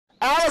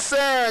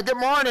Allison, good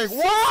morning.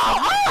 Whoa!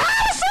 Oh,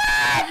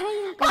 Allison!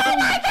 Oh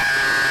my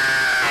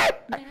God!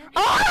 Oh,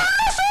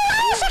 Allison!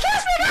 Allison,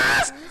 kiss me,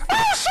 guys!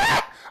 Oh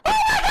shit! Oh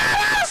my God,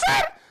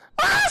 Allison!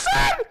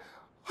 Allison!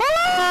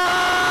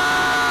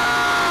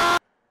 Oh!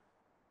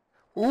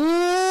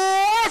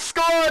 What's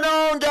going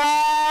on,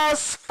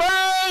 guys?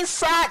 Fang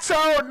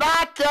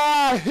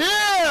Satonaka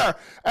here,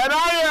 and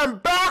I am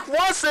back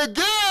once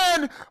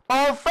again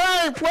on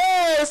Fang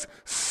Plays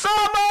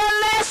Summer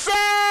Lesson.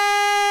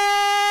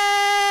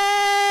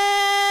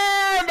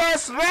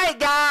 That's right,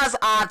 guys.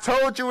 I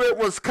told you it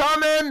was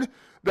coming.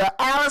 The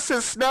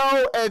Allison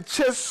Snow and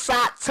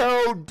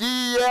Chisato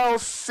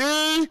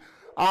DLC.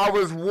 I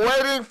was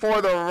waiting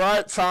for the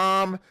right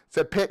time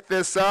to pick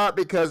this up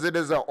because it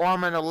is an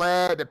arm and a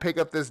leg to pick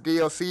up this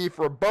DLC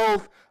for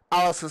both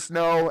Allison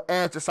Snow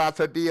and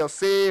Chisato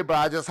DLC, but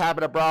I just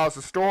happened to browse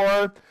the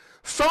store.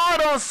 Saw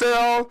it on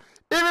sale.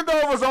 Even though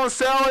it was on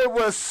sale, it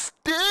was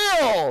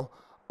still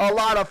a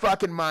lot of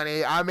fucking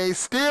money. I mean,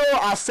 still,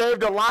 I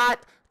saved a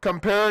lot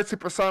compared to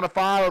Persona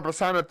 5 or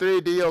Persona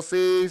 3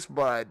 DLCs,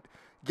 but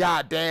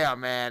god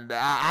damn, man,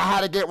 I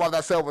had to get while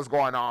that sale was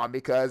going on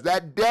because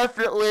that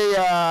definitely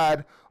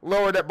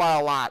lowered it by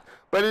a lot.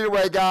 But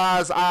anyway,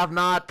 guys, I have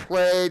not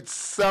played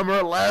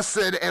Summer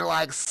Lesson in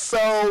like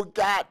so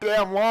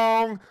goddamn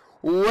long.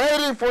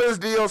 Waiting for this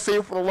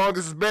DLC for the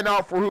longest. It's been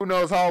out for who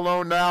knows how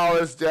long now.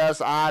 It's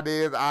just I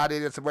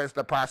needed to wait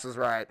the price is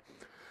right.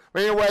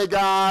 But anyway,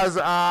 guys,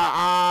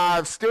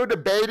 I'm still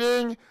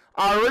debating.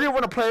 I really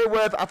want to play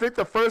with, I think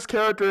the first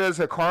character is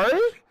Hikari.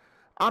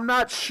 I'm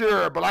not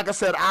sure, but like I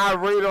said, I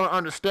really don't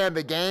understand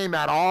the game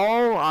at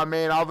all. I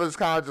mean, I was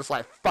kind of just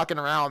like fucking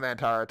around the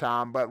entire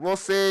time, but we'll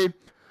see.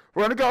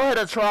 We're going to go ahead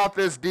and try out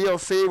this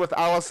DLC with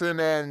Allison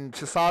and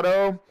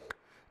Chisato.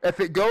 If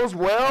it goes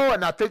well,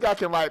 and I think I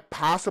can like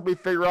possibly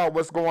figure out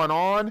what's going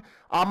on,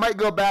 I might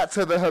go back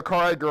to the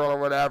Hikari girl or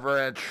whatever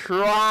and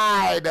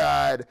try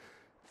to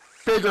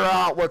figure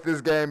out what this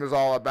game is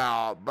all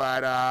about.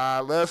 But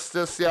let's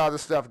just see how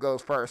this stuff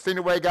goes first.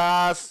 Anyway,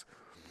 guys,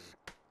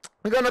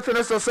 we got nothing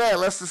else to say.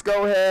 Let's just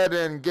go ahead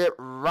and get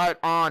right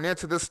on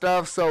into this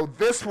stuff. So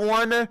this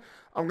one,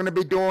 I'm going to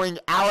be doing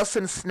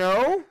Allison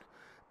Snow.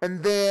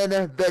 And then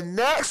the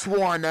next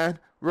one,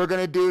 we're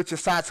going to do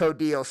Chisato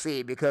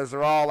DLC because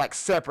they're all like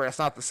separate. It's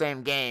not the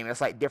same game.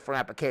 It's like different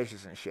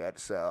applications and shit.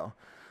 So,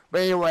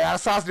 but anyway, I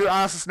decided to do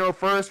Allison Snow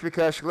first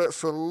because she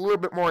looks a little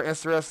bit more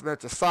interesting than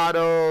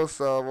Chisato.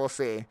 So we'll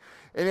see.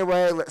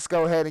 Anyway, let's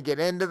go ahead and get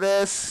into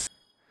this.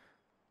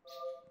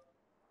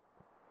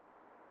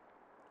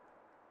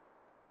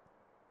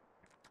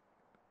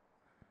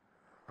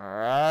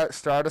 Alright,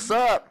 start us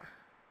up.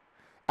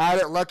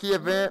 Added lucky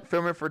event,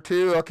 filming for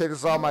 2. Okay, this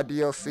is all my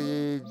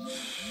DLC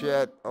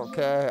shit.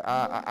 Okay,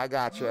 I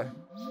gotcha.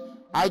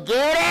 I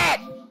get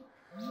it!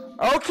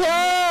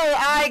 Okay,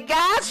 I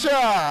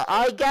gotcha!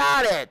 I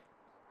got it!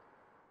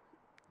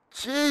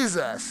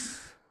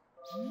 Jesus.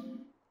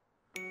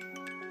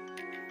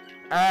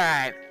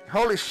 Alright,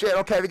 holy shit.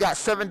 Okay, we got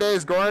 7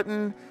 Days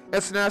Garden,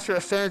 International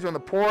Exchange on the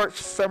Porch,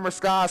 Summer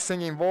Sky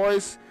Singing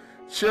Voice.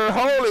 Sure,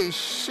 holy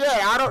shit,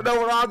 I don't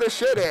know what all this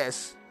shit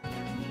is.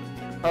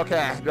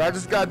 Okay, do I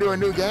just gotta do a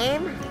new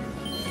game?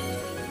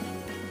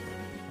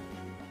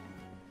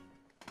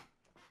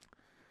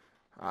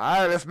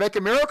 Alright, let's make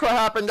a miracle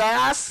happen,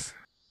 guys.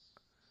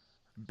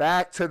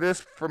 Back to this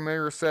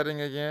familiar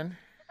setting again.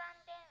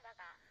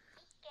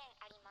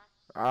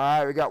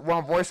 Alright, we got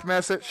one voice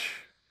message.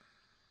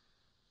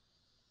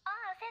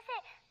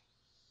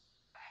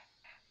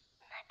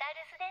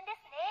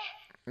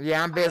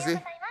 Yeah, I'm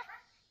busy.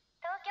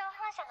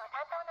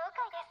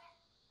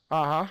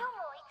 Uh-huh.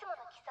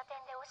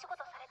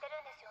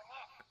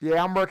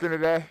 Yeah, I'm working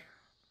today.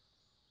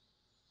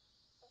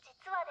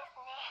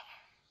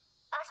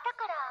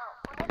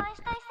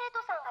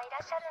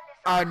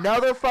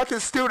 Another fucking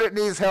student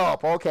needs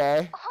help,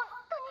 okay.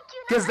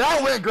 Because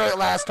that went great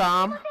last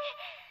time.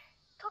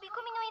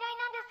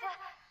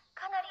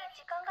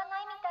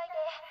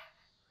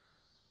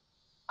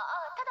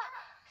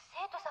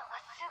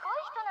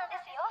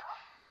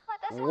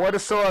 What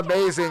is so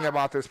amazing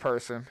about this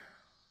person?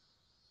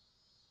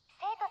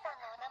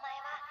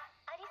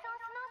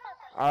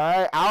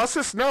 Alright,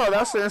 Allison Snow,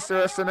 that's an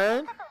interesting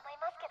name.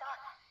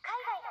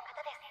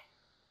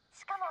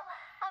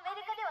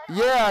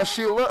 Yeah,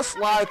 she looks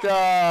like,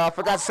 I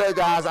forgot to say,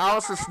 guys,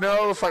 Allison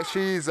Snow looks like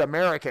she's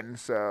American,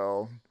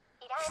 so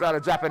she's not a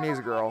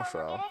Japanese girl,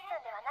 so.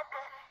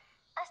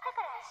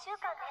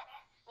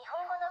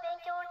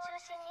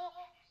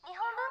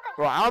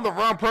 Well, I'm the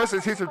wrong person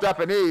to teach her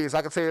Japanese,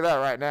 I can tell you that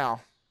right now.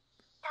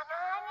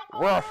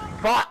 We're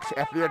fucked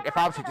if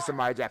I'm teaching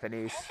somebody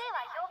Japanese.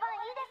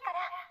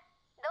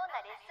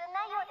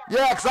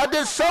 Yeah, because I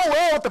did so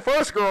well with the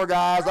first girl,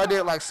 guys. I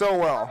did, like, so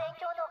well.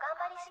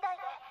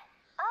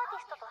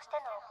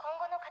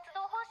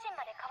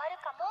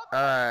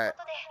 Alright.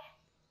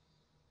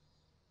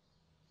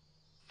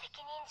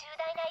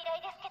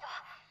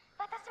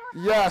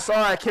 Yes,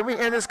 alright. Can we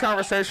end this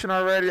conversation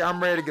already?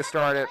 I'm ready to get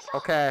started.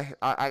 Okay,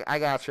 I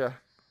gotcha.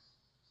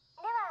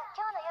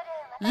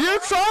 You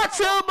talk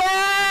too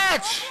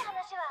much!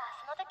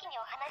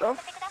 The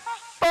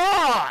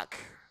fuck?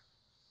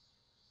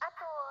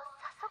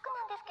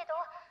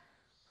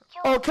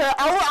 Okay,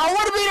 I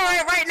want to be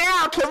there right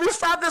now. Can we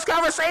stop this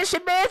conversation,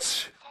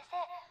 bitch?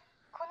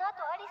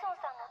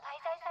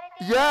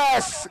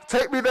 Yes,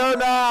 take me there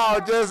now.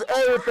 Just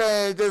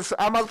everything. Just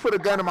I'm about to put a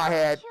gun in my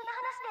head.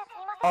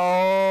 Oh,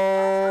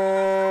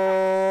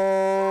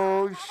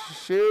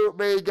 shoot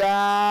me,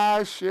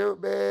 guys.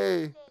 Shoot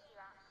me.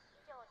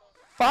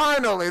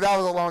 Finally, that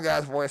was a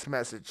long-ass voice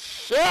message.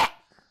 Shit!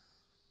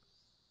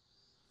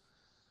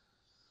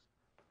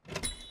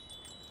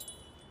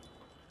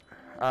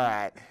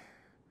 Alright.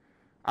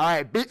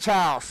 Alright, beach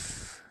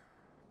house.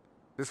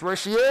 This where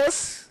she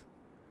is?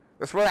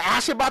 This where the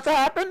action about to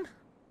happen?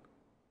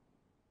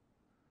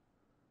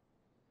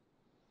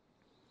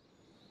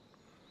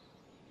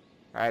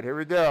 Alright, here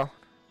we go.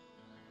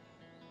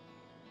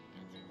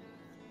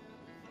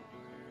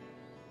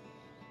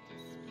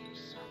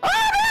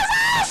 Oh,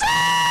 there's Allison!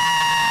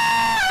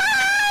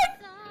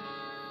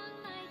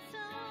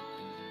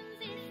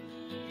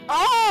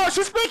 Oh,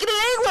 she's speaking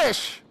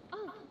English!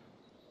 Oh,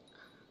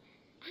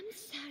 I'm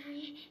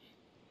sorry.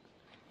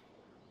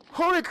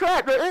 Holy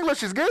crap, your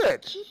English is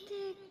good.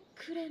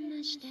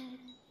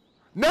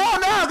 No, go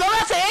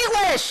back to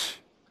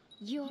English!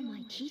 You're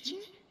my teacher?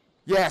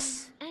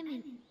 Yes. I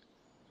mean,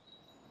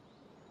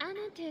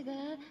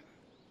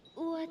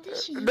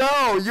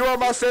 no, you are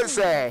my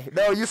sensei.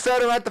 No, you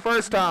said it right the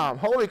first time.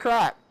 Holy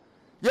crap.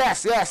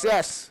 Yes.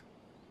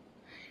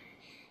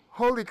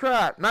 Holy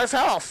crap, nice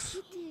house.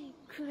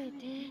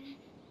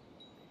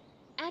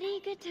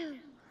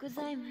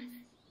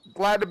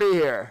 Glad to be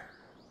here.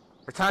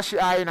 Watashi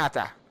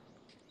Ainata.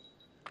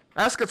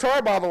 Nice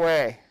guitar, by the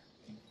way.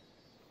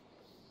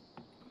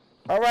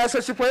 Alright, so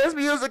she plays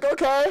music,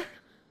 okay.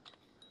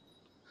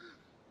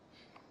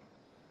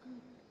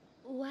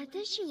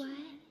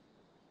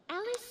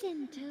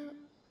 Allison to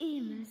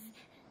Emus.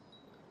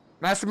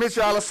 Nice to meet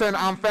you, Allison.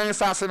 I'm Fang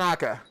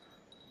Satonaka.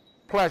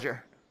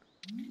 Pleasure.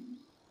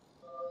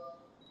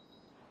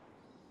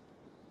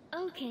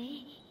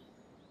 Okay.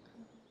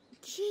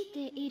 聞いて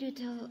いる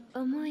と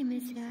思い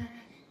ますが、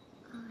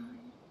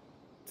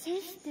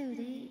テスト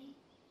で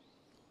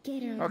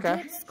get a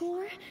good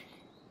score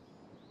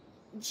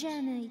じ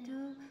ゃないと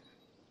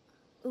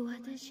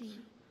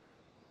私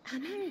ア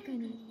メリカ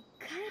に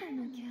帰ら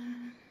なきゃ。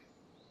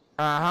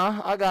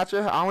I got you.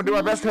 I'm gonna do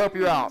my best to help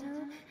you out.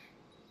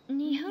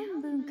 You're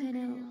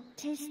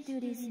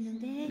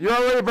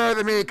already better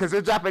than me because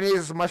your Japanese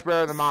is much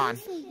better than mine.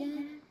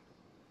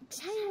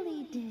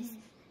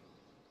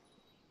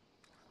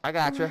 I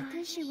got you.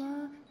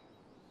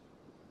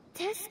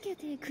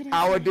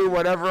 I will do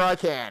whatever I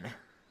can.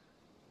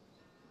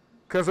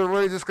 Because we're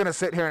really just gonna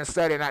sit here and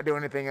study and not do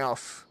anything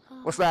else.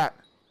 What's that?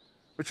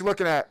 What you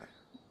looking at?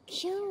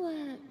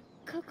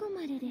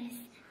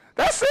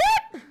 That's it?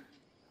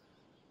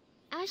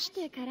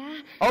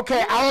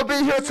 Okay, I will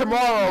be here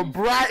tomorrow,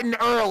 bright and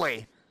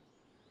early.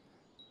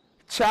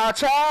 Ciao,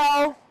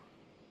 ciao.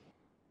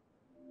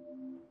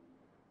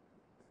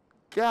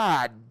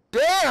 God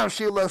damn,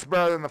 she looks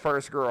better than the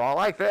first girl. I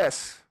like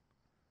this.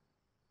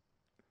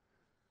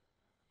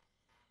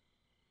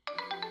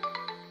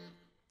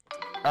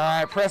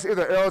 Alright, press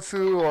either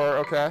L2 or,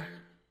 okay.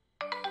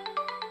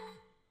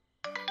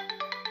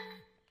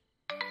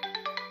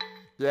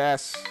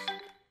 Yes.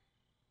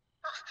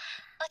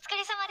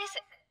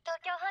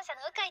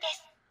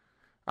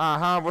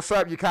 What's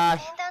up, Yukai?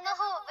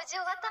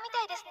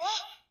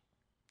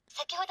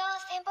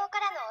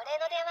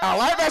 I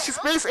like that she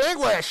speaks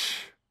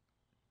English.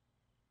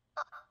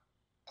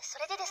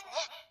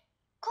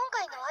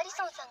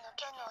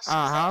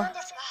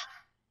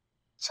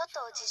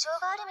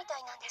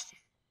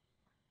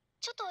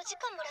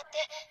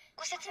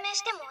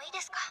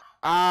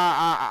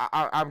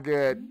 I'm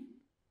good.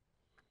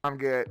 I'm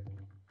good.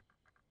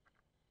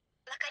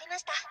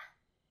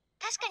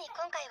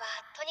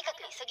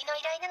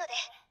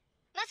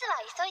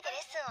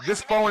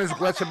 This phone is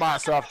glitching by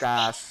itself,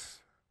 guys.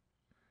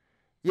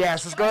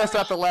 Yes, let's go and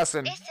start the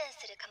lesson.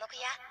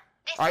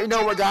 Alright, you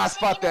know what, guys?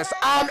 Fuck this.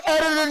 I'm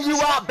editing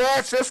you out,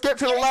 bitch. Let's get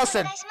to the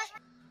lesson.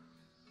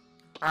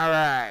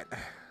 Alright.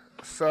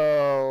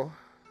 So,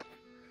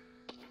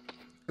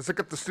 let's look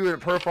at the student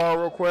profile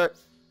real quick.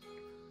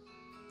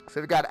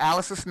 So we got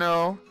Allison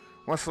Snow.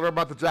 Wants to learn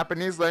about the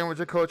Japanese language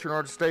and culture in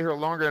order to stay here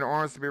longer and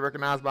wants to be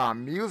recognized by a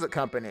music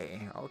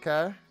company.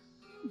 Okay.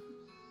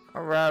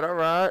 Alright.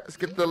 Let's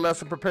get the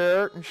lesson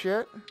prepared and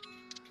shit.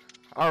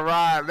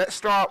 Alright, let's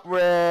start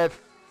with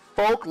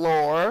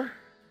folklore.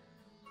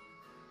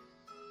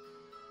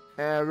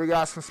 And we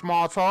got some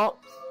small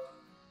talk.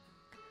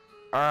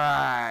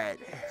 Alright.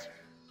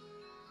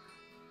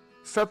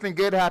 Something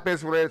good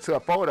happens related to a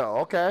photo.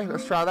 Okay,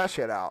 let's try that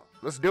shit out.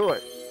 Let's do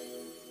it.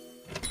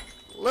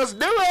 Let's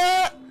do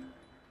it!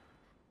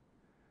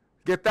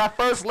 Get that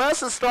first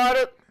lesson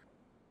started.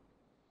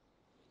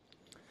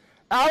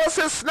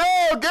 Allison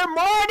Snow, good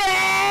morning!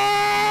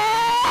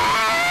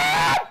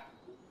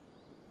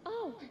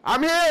 Oh,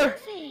 I'm here.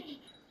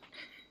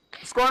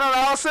 What's going on,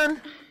 Allison?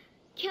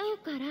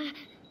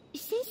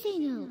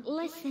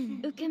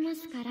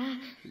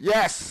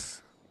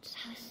 Yes.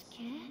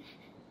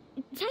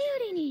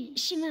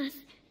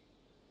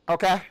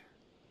 Okay.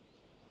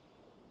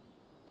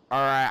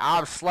 Alright,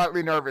 I'm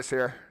slightly nervous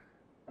here.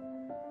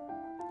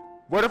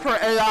 What if her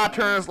AI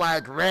turns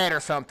like red or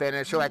something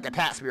and she like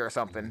attacks me or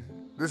something?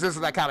 This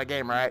isn't that kind of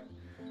game, right?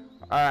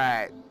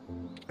 Alright.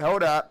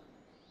 Hold up.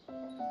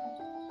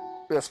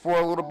 Let's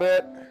forward a little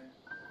bit.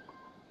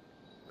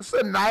 This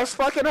is a nice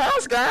fucking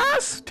house,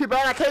 guys. Too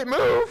bad I can't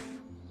move.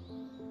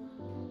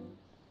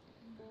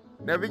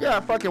 There we go.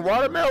 Fucking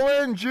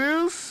watermelon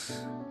juice.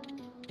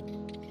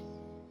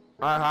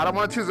 I don't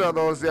want to choose all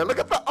those there. Look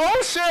at the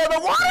ocean. The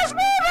water's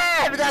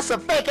moving. We got some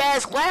fake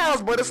ass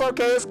clouds, but it's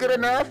okay. It's good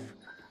enough.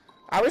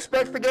 I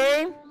respect the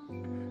game.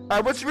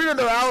 Alright, what you reading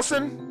there,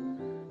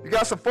 Allison? You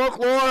got some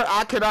folklore.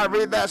 I cannot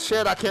read that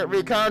shit. I can't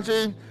read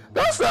kanji.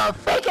 Those are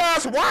fake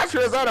ass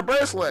watchers on a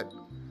bracelet.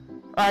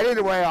 Alright,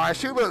 anyway, alright,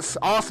 she looks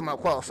awesome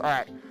up close.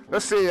 Alright,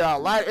 let's see,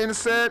 light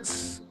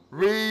incense,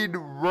 read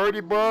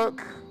wordy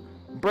book,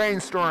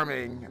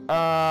 brainstorming.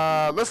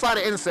 Let's light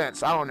an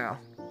incense, I don't know.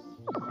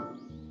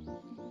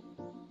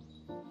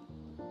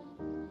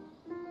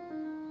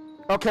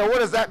 Okay, what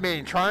does that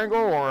mean? Triangle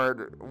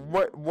or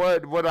what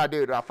did I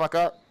do? Did I fuck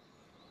up?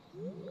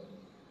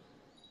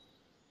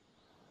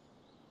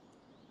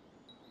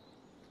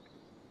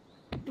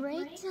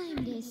 Break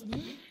time, isn't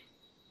it?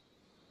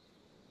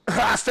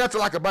 I stepped it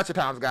like a bunch of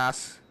times,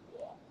 guys.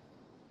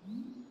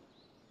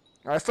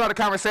 Alright, let's start a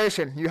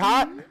conversation. You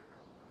hot?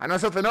 I know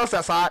something else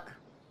that's hot.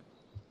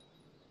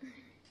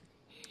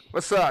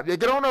 What's up? Yeah,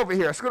 get on over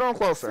here. Scoot on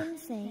closer.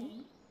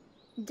 Sensei,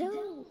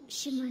 do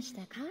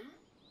shimashita ka?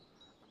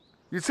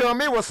 You tell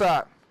me what's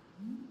up.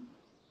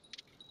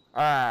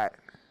 Alright.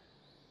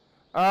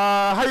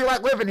 How you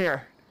like living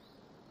here?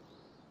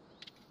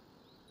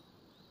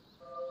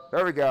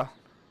 There we go.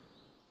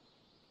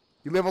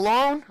 You live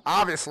alone?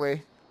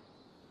 Obviously.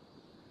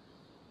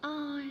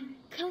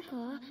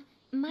 Koko,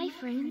 my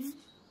friends,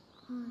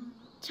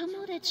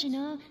 tomodachi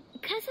no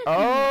kazaku.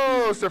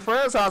 Oh, it's the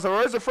friend's house.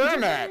 Where's the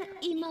friend at?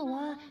 Ima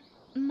wa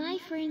my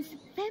friend's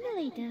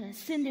family de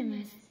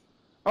sundemasu.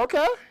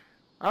 Okay.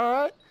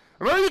 Alright.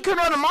 Maybe you come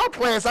out to my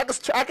place. I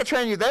could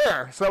train you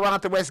there, so I won't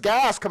have to waste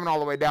gas coming all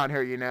the way down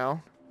here, you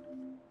know.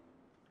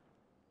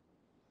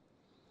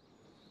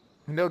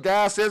 No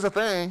gas is a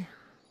thing.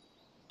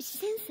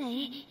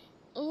 Sensei,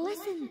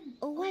 listen,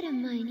 what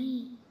am I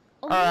need?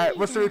 Alright,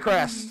 what's the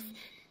request?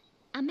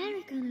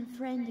 American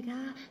friend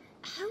ga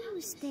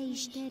house stay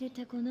shiteru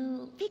tako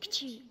no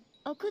picture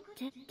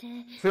okutte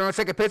te. So you want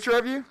to take a picture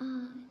of you?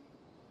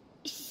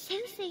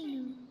 Sensei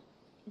no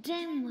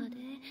denwa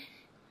de.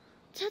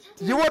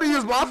 You want to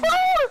use my phone?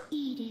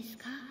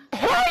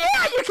 Hell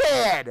yeah, you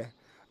can!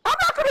 I'm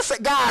not gonna say,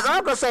 guys,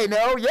 I'm gonna say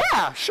no.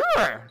 Yeah,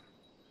 sure.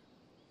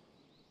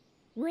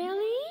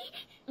 Really?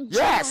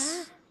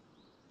 Yes.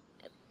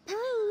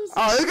 Pose.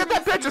 Oh, let's get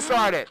that picture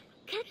started.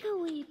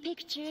 Kakao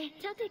picture.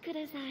 Tate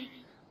kudasai.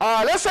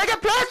 Let's take a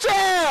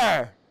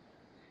picture!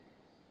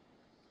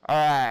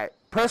 Alright,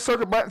 press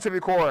circle button to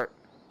record.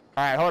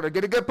 Alright, hold on,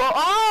 get a good pose.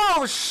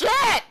 Oh,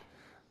 shit!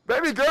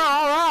 Baby girl,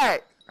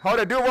 alright.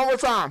 Hold on, do it one more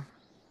time.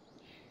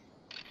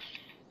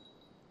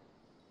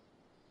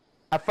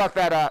 I fucked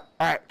that up.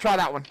 Alright, try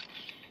that one.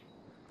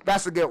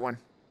 That's a good one.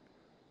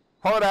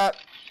 Hold up.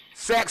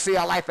 Sexy,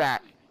 I like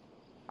that.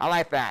 I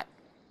like that.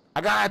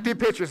 I got a few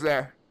pictures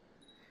there.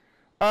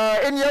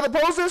 Any other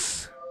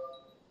poses?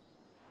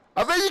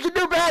 I think you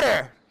can do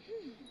better.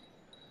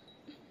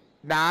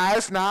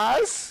 Nice,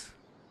 nice.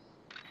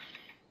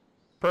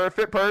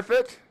 Perfect,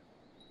 perfect.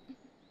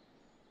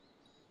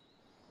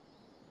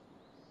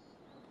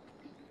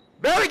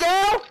 There we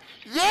go.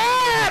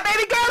 Yeah,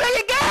 baby girl, there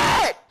you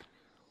go.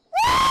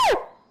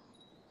 Woo!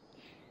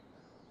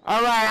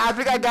 All right, I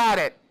think I got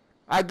it.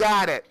 I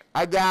got it.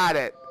 I got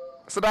it.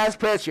 It's a nice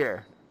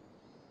picture.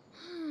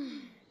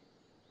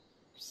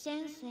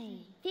 Sensei,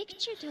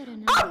 picture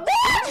toru I'm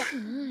what?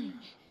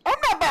 I'm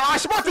not bad. Are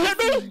you about to hit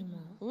me?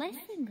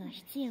 Lesson ga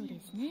hitsuyou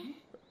desu ne.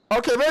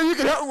 Okay, maybe you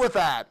can help me with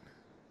that.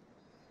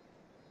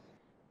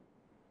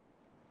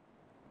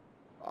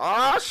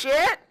 Oh,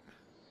 shit.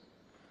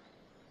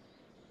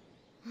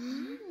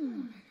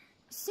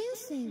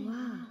 Sensei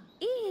wa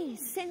ii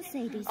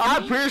sensei desu ne. I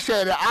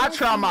appreciate it. I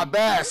try my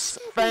best.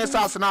 Fang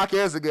Satonaka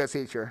is a good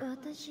teacher.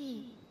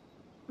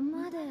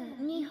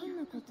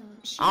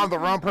 I'm the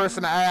wrong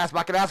person to ask, but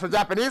I can ask for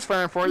Japanese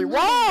friend for you.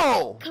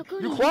 Whoa!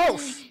 You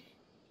close.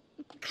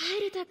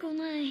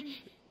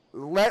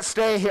 Let's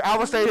stay here. I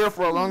will stay here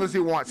for as long as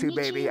you want to,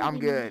 baby. I'm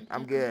good.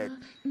 I'm good.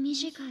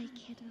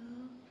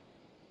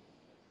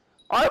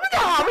 All right,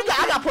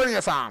 I got plenty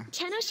of time.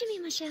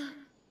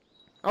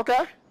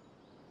 Okay.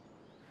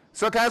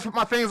 So can I just put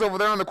my things over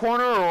there in the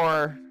corner,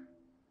 or?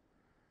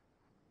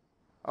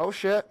 Oh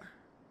shit.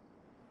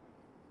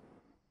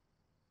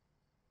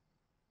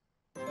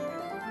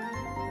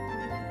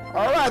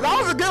 All right, that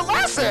was a good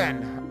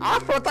lesson. I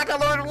felt like I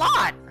learned a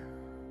lot.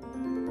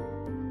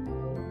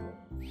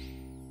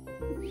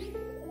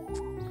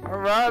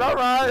 Alright,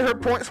 alright. Her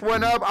points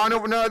went up. I don't know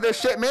what none of this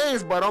shit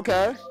means, but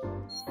okay.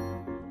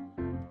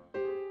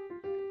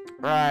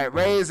 Alright,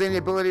 raise any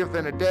ability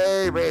within a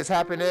day. Raise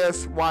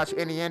happiness. Watch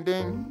any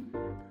ending.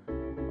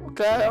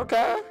 Okay,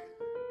 okay.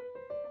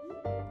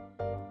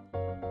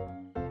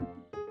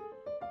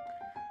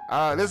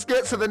 Alright, let's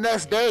get to the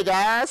next day,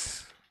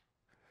 guys.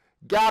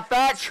 Got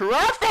that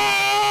trophy!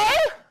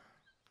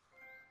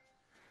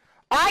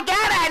 I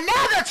got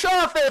another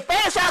trophy!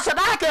 Fang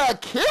Satonaka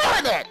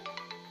killing it!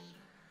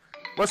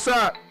 What's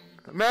up?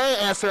 Man,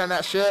 ain't answering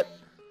that shit.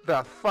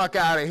 The fuck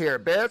out of here,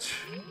 bitch.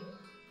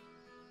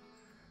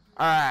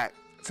 Alright,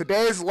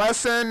 today's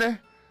lesson,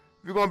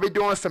 we're gonna be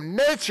doing some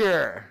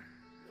nature.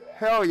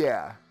 Hell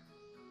yeah.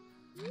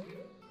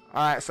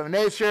 Alright, so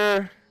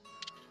nature.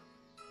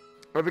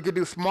 Or we could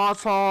do small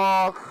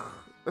talk.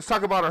 Let's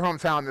talk about our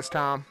hometown this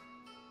time.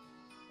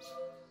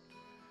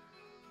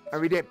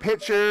 And we did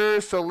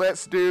pictures, so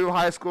let's do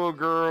high school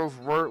girls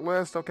word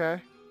list,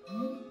 okay?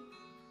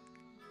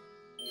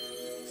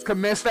 Let's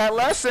commence that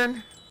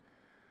lesson.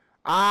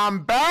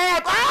 I'm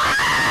back.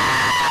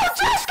 Oh,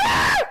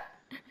 Jessica!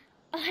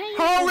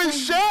 Holy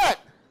shit!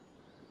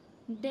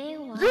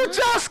 You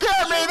just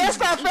scared me. That's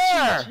not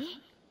fair.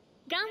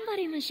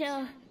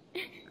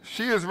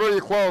 She is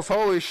really close.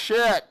 Holy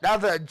shit.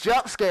 That's a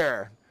jump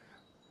scare.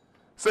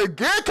 It's a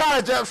good kind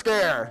of jump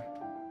scare.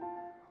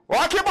 Well,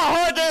 I keep my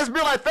hard games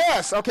be like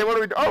this. Okay, what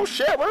are we doing? Oh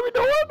shit, what are we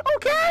doing?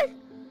 Okay.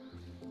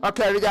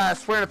 Okay, we got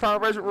explain the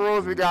foundation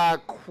rules. We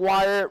got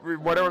quiet,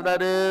 whatever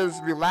that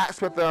is.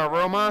 Relax with the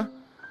aroma.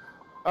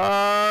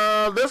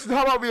 How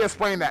about we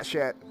explain that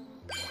shit?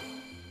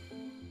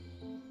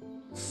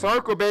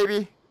 Circle,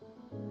 baby.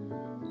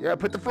 Yeah,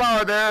 put the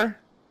flower there.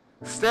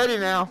 Steady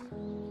now.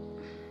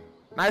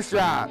 Nice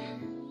job.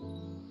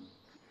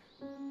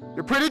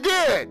 You're pretty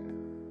good.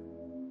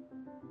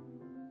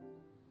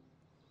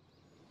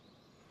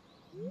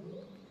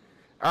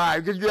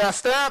 Alright, give you that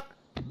stamp.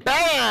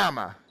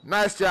 Bam!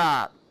 Nice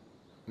job.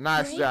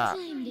 Nice job.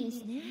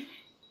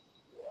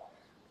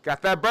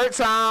 Got that break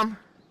time.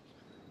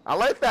 I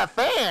like that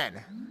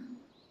fan.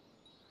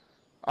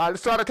 Alright,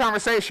 let's start a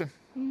conversation.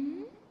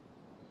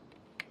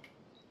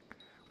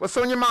 What's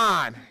on your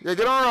mind? Yeah,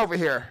 get on over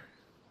here.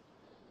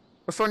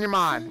 What's on your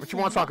mind? What you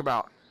want to talk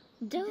about?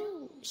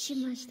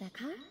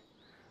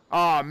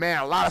 Oh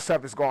man, a lot of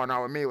stuff is going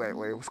on with me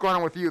lately. What's going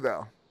on with you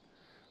though?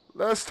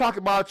 Let's talk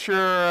about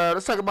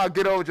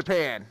good old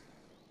Japan.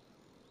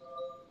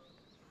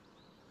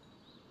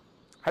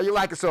 How you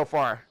like it so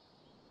far?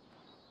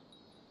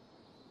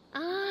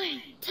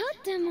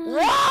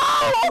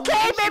 Whoa!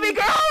 Okay, baby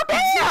girl,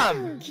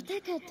 damn!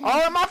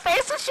 All in my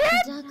face and shit?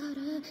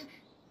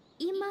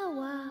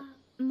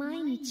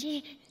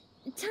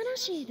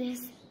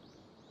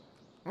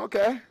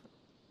 Okay.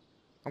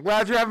 I'm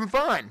glad you're having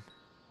fun.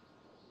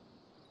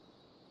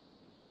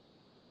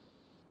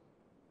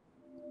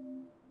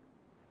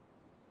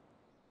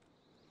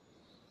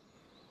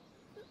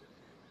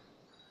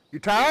 You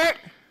tired?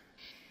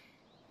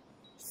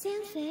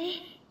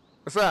 Sensei.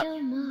 What's up?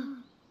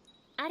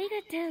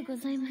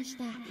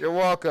 You're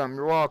welcome.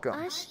 You're welcome.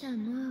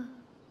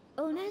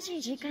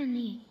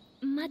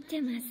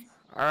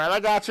 Alright, I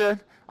got you.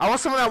 I want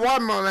some of that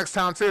watermelon next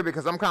time too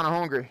because I'm kind of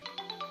hungry.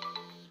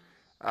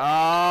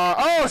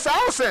 Oh, it's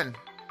Allison.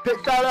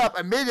 Pick that up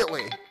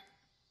immediately.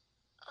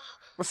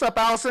 What's up,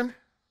 Allison?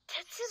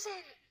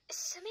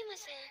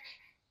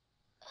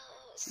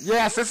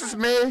 Yes, this is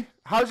me.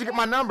 How did you get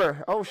my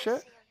number? Oh,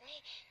 shit.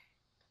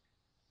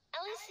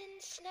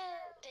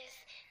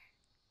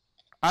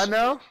 I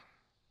know.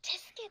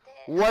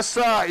 What's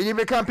up? You need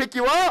me to come pick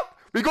you up?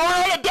 We going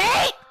on a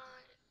date?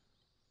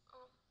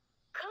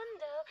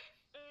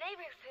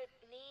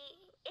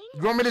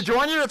 You want me to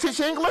join you to teach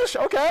English?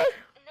 Okay.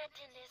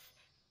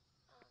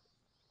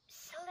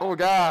 Oh,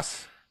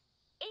 gosh.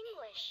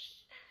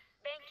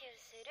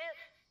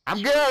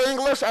 I'm good at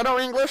English. I know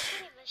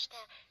English.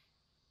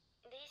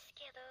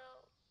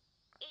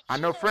 I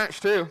know French,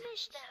 too.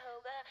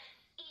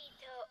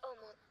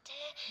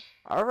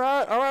 All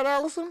right,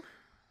 Allison.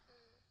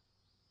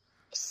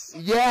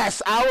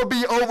 Yes, I will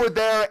be over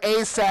there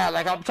ASAP.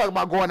 Like, I'm talking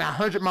about going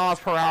 100 miles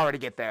per hour to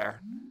get there.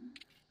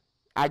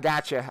 I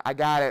got you. I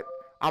got it.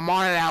 I'm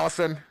on it,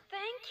 Allison.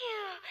 Thank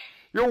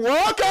you. You're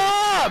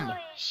welcome.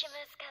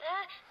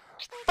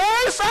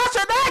 Fang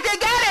Satonaka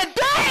got a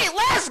date.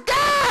 Let's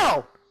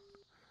go.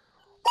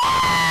 Woo!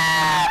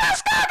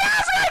 Let's go,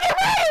 guys. Get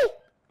ready.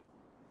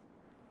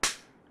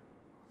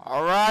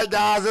 All right,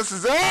 guys. This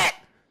is it.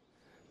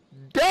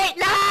 Date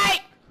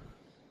night.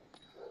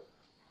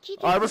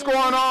 All right, what's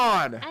going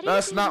on?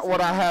 That's not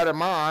what I had in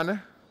mind.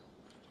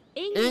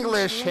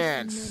 English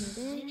hints.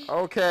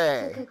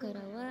 Okay.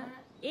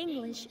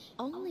 English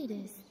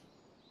only.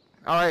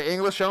 All right,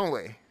 English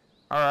only.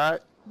 All right.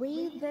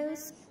 Read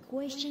those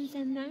questions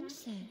and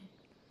answers.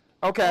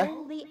 Okay.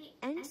 All the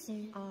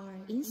answers are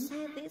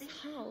inside this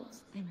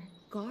house and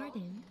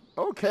garden.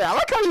 Okay, I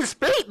like how you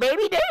speak,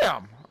 baby.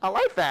 Damn. I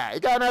like that. You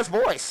got a nice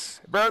voice.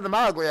 Better than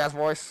my ugly ass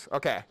voice.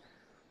 Okay.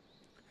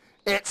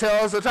 It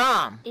tells the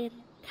time. It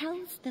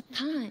tells the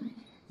time.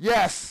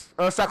 Yes.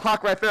 Oh, it's that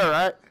clock right there,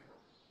 right?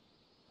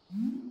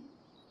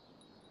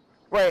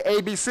 Wait,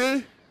 A, B,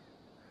 C?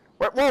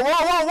 Wait,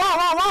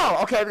 whoa.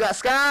 Okay, we got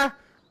sky,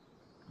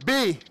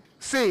 B,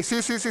 C,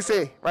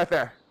 C. Right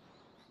there.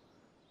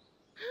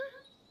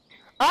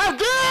 I'm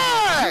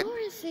good!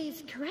 Yours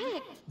is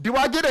correct. Do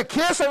I get a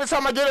kiss every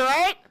time I get it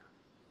right?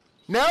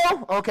 No?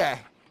 Okay.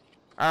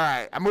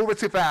 Alright, I'm moving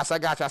too fast. I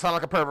got you. I sound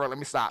like a pervert. Let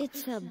me stop.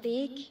 It's a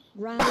big,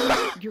 round,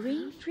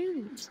 green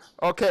fruit.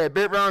 Okay,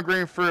 big round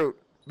green fruit.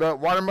 The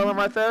watermelon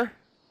right there?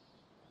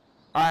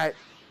 Alright.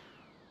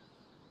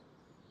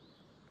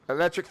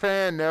 Electric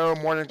fan, no.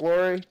 Morning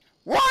glory.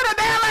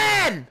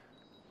 Watermelon!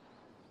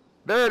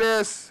 There it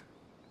is.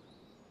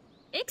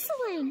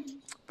 Excellent.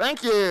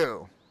 Thank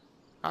you.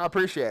 I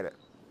appreciate it.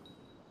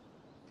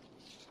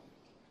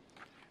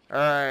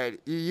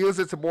 Alright, you use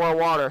it to boil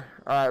water.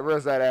 Alright,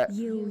 where's that at?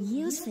 You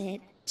use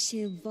it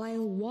to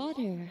boil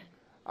water.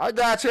 I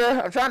got you.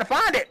 I'm trying to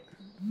find it.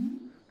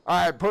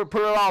 Alright, put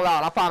it all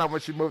out. I'll find out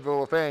when you move the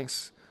little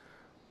things.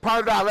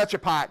 Part of that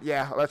electric pot.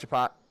 Yeah, electric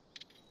pot.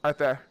 Right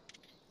there.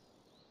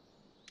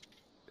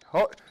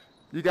 Oh,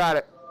 you got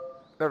it.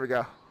 There we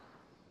go.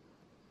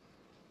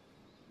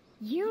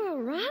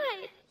 You're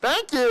right.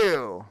 Thank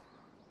you.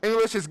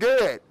 English is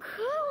good.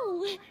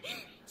 Cool.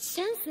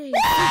 Sensei.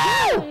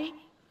 I'm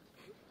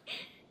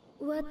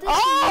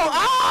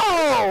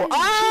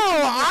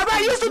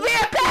not used to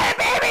being petted,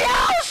 baby.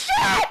 Oh,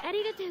 shit.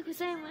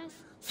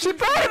 She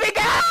petted me,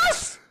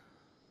 guys.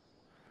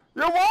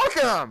 You're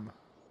welcome.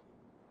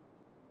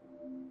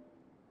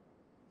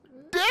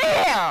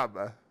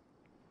 Damn.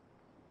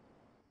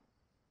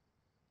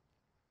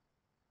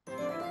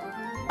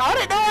 I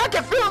didn't know I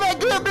could feel that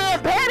good being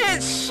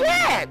petted.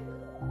 Shit.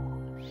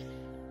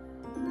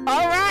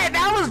 All right,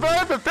 that was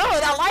very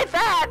fulfilling. I like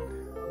that.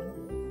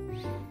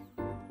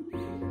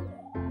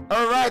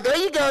 All right, there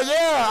you go.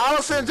 Yeah,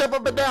 Allison, jump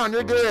up and down.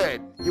 You're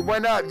good. You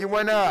went up.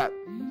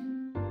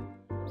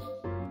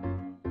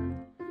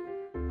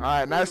 All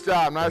right, nice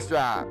job.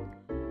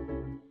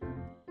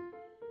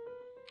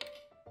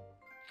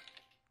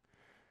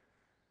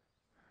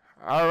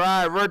 All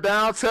right, we're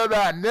down to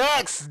the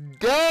next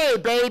day,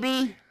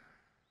 baby.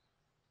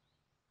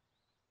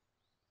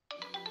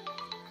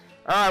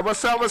 All right,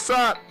 what's up?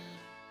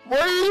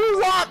 What do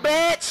you want,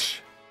 bitch?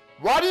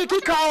 Why do you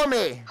keep calling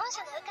me?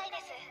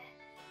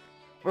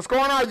 What's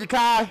going on,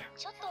 Yukai?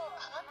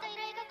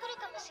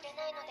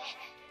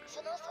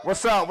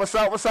 What's up?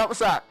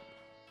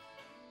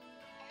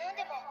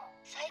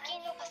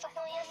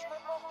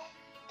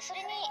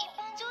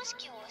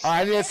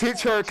 I need to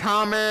teach her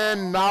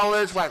common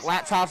knowledge like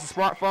laptops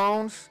and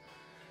smartphones.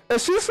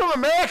 If she's from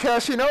America,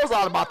 she knows a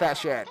lot about that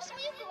shit.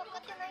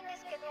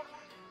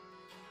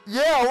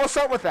 Yeah, what's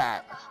up with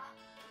that?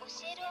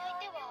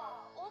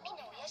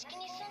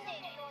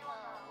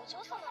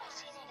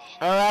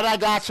 Alright, I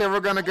got you. We're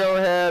gonna go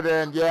ahead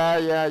and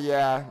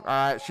yeah.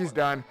 Alright, she's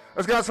done.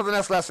 Let's go to the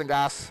next lesson,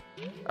 guys.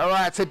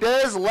 Alright,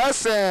 today's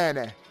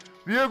lesson.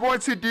 We are going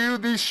to do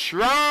the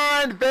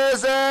shrine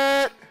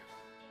visit.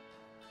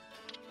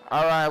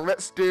 Alright,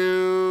 let's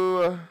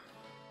do...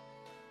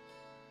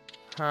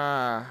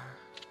 Let's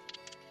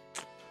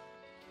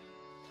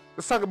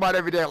talk about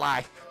everyday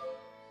life.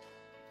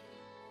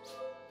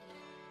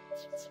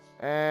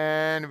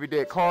 And we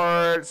did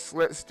cards.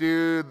 Let's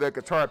do the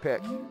guitar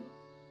pick.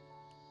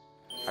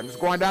 I'm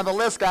just going down the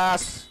list,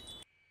 guys.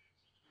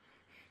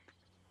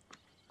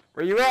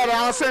 Where you at,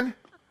 Allison?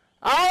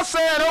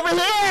 Allison, over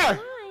here!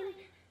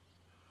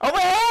 Over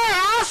here,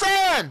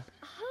 Allison!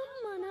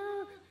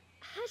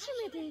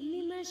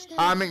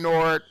 I'm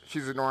ignored.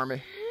 She's ignoring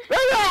me. There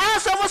you are,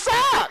 Allison, what's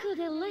up?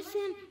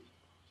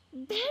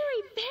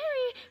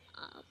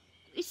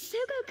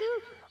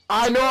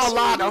 I know a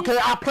lot, okay?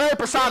 I play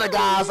Persona,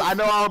 guys. I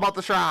know all about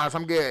the shrines.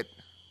 I'm good.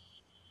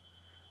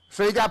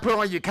 So you got to put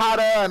on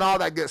yukata and all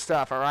that good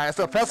stuff, all right? It's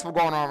a festival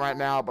going on right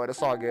now, but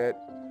it's all good.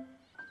 All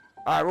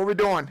right, what we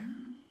doing?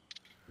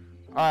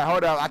 All right,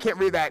 hold up. I can't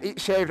read that. Eat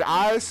shaved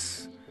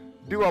ice.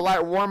 Do a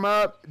light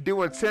warm-up.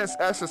 Do intense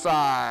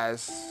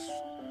exercise.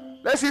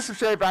 Let's eat some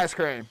shaved ice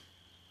cream.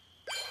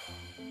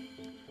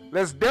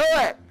 Let's do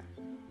it.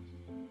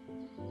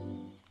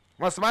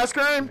 Want some ice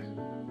cream?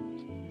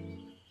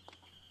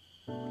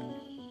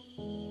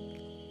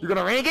 You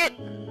gonna ring it?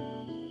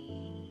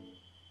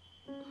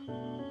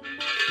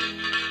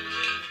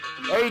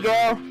 There you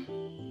go.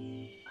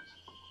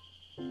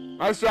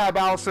 Nice job,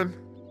 Allison.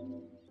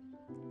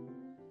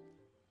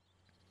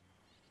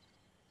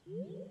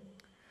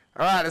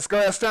 All right, let's go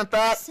ahead and stamp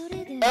that.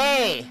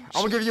 A.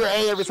 I'm gonna give you an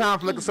A every time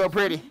for looking so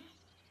pretty.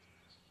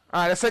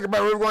 All right, let's think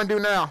about what we're going to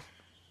do now.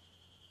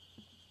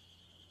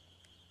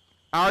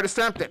 I already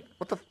stamped it.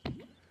 What the?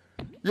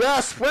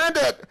 Yes,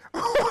 splendid.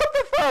 What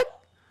the fuck?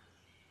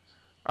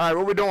 All right,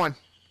 what we doing?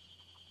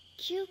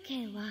 You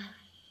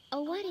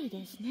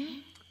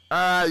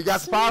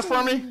got some pause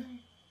for me?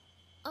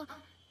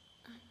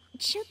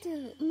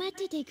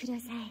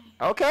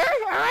 Okay, all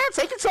right,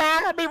 take your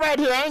time. I'll be right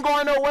here. I ain't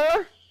going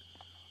nowhere.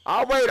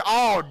 I'll wait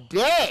all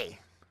day.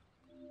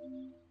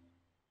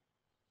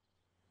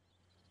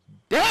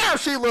 Damn,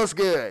 she looks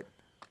good.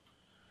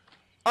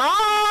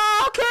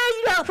 Oh, okay,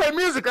 you gotta play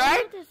music,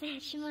 right?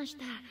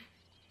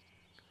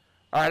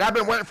 Alright, I've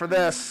been waiting for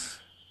this.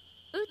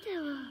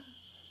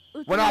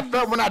 When I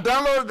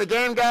downloaded the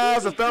game,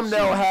 guys, the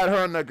thumbnail had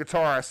her on the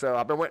guitar, so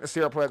I've been waiting to see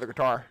her play the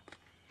guitar.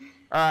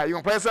 Alright, you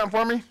wanna play something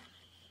for me?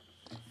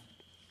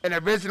 An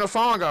original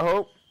song, I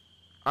hope.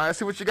 Alright, let's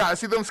see what you got.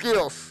 Let's see them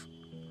skills.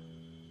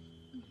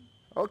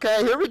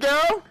 Okay, here we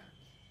go.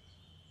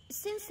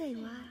 Sensei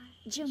wa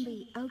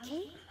junbi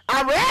okay?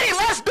 I'm ready,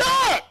 let's do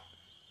it!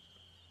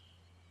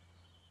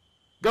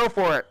 Go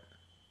for it.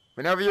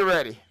 Whenever you're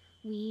ready.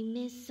 We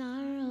miss our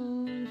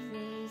own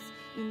place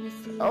in the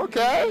sea.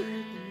 Okay.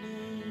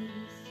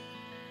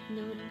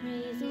 No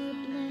praise or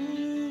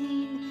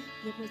blame.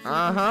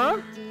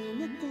 Uh-huh.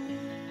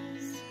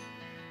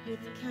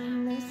 With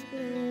countless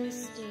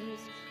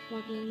blisters,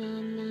 walking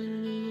on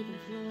uneven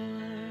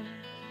floor.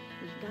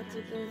 We've got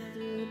to go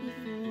through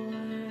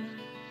before.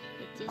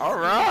 All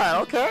right,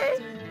 okay.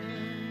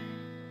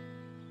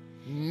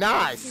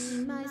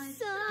 Nice.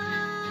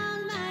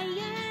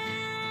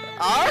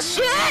 Oh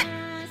shit!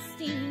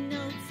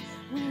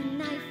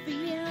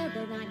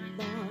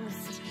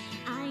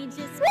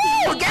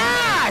 Woo,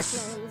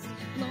 guys!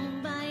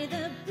 Blown by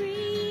the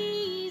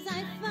breeze,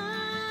 I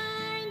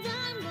find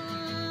I'm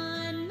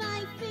on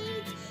my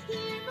feet.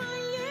 Here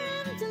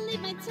I am to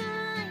live my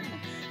time.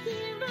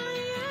 Here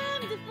I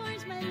am to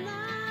forge my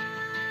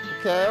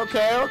life.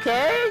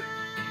 Okay.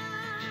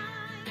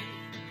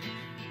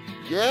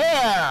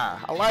 Yeah,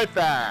 I like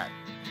that.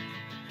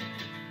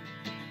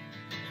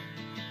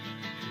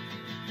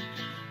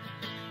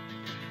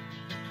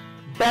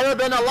 Better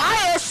than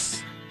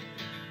Elias.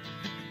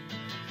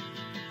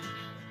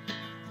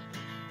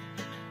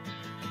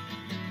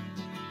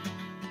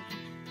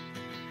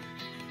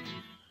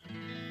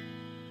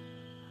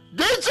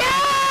 Good job! I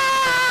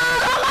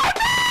like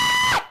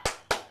that!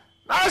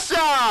 Nice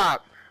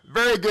job!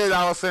 Very good,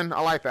 Allison. I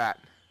like that.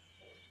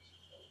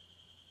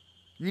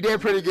 You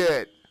did pretty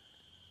good.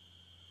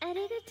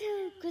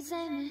 Arigatou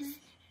gozaimasu.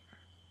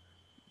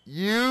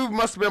 You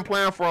must have been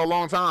playing for a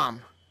long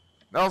time.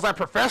 That was like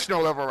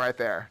professional level right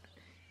there.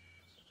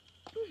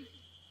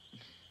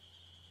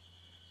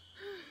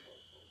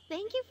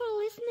 Thank you for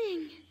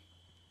listening.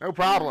 No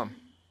problem.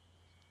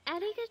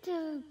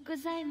 Arigatou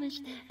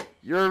gozaimashita.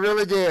 You're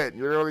really good.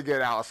 You're really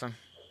good, Allison.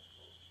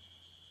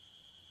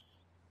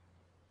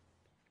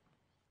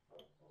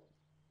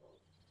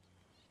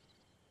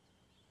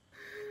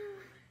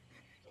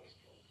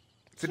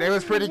 Today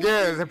was pretty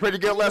good. It was a pretty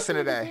good lesson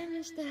today.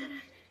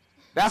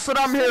 That's what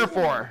I'm here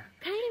for.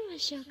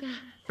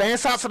 Fang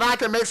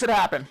Satonaka makes it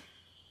happen.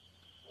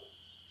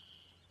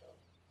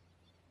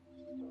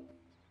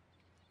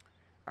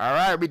 All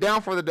right, we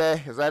down for the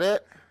day. Is that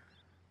it?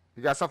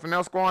 You got something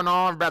else going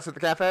on? Back to the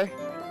cafe?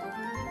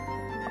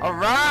 All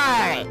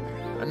right.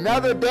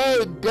 Another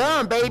day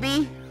done,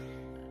 baby.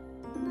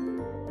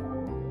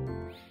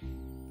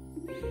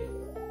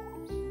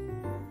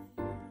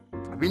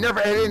 We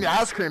never ate any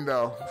ice cream,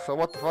 though. So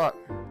what the fuck?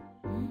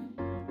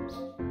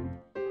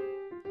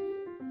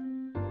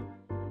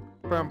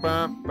 Bum,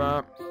 bum,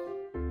 bum.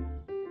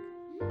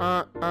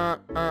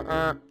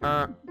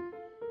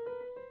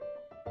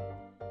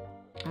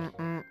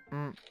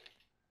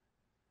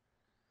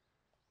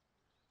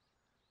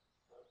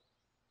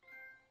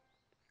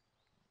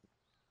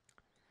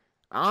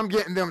 I'm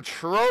getting them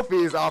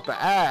trophies off the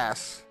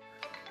ass.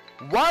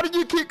 Why do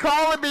you keep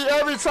calling me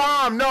every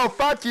time? No,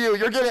 fuck you.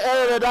 You're getting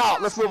edited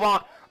out. Let's move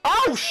on.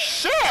 Oh,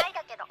 shit!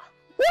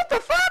 What the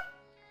fuck?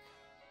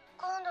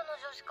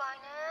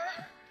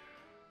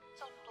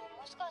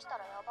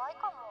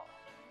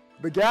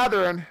 The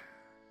gathering.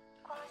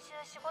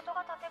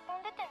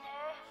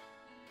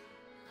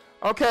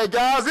 Okay,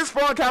 guys, this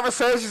phone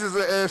conversation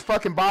is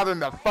fucking bothering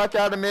the fuck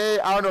out of me.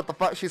 I don't know what the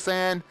fuck she's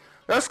saying.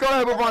 Let's go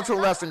ahead and move on to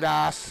the lesson,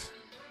 guys.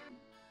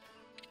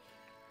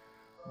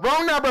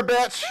 Wrong number,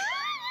 bitch.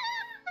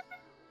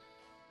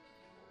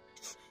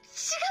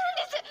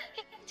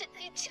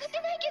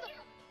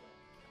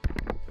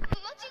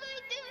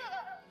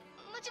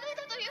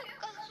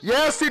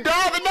 Yes, you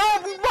don't know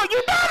what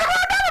you done the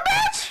wrong number,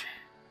 bitch.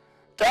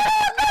 Get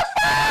off the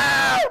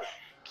phone.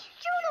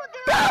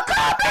 Don't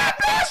call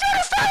back, bitch. You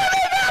just told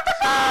me off the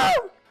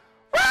phone.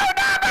 Wrong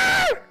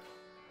number.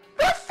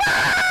 The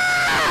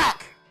fuck.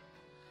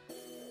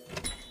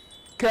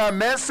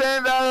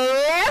 Commencing the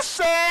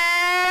lesson.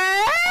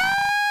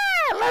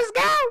 Let's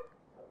go.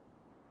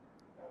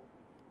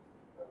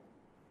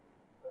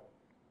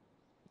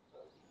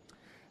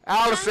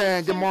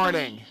 Allison, good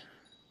morning.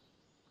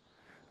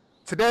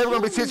 Today we're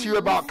going to be teaching you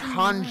about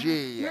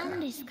kanji.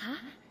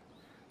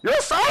 You're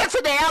excited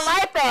today. I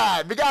like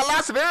that. We got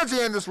lots of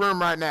energy in this room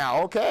right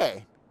now.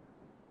 Okay.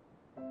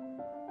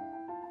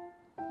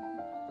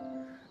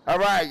 All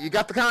right, you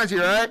got the kanji,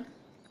 right?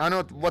 I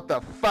don't know what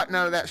the fuck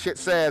none of that shit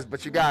says,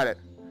 but you got it.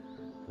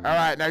 All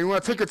right, now you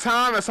want to take your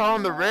time. It's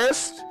on the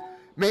wrist.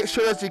 Make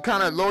sure that you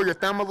kind of lower your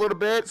thumb a little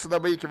bit so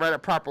that way you can write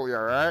it properly,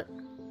 all right?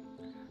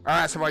 All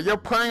right, so while you're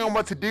planning on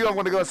what to do, I'm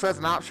going to go select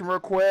an option real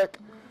quick.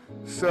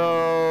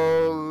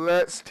 So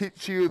let's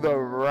teach you the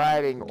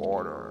writing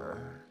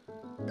order.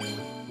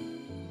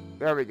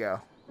 There we go.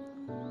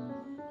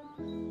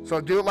 So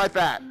do it like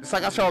that. It's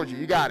like I showed you.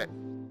 You got it.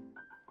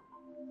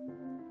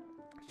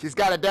 She's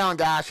got it down,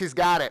 guys. She's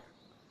got it.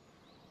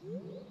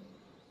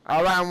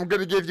 All right, I'm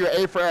going to give you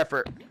an A for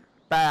effort.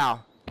 Bow.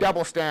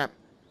 Double stamp.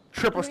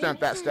 Triple stamp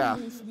that stuff.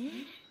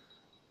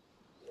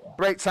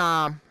 Break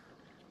time.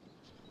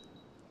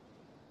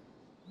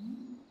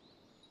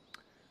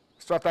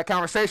 Start that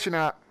conversation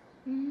up.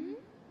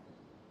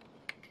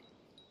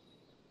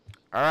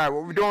 All right,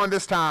 what we doing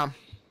this time?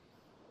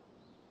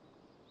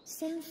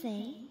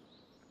 Sensei.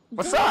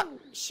 What's up? ど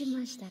うし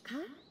ましたか?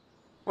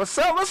 What's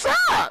up? What's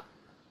up?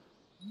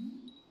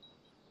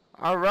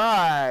 All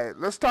right,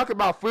 let's talk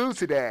about food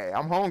today.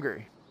 I'm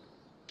hungry.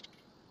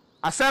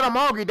 I said I'm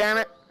hungry, damn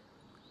it.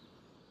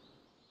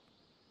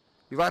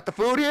 You like the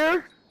food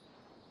here?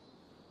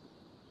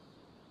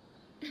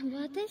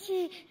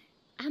 私、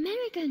アメ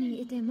リカ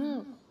にいて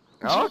も、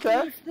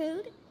 Okay.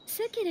 food 好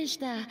きでし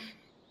た。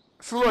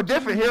 It's a little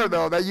different here,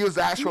 though. They use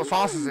the actual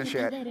sauces and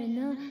shit. 食べる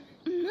のもっ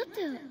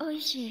と美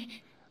味し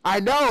い。 I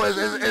know.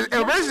 It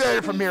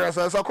originated from here,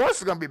 so of course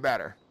it's going to be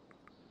better.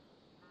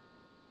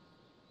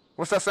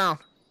 What's that sound?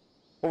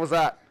 What was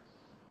that?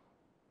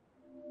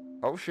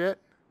 Oh, shit.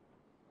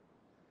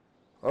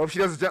 Oh, she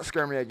doesn't jump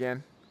scare me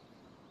again.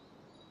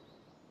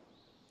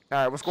 All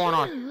right, what's going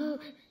on?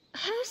 ホ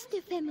スト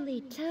ファミ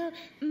リーと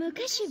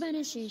昔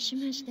話し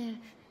ました。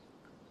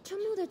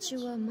友達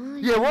は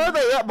前 Yeah, where are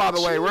they at, by the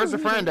way? Where's the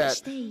friend at?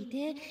 してい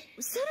て、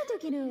その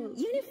時のユニ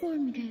フォー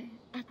ムが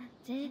あっ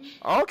て。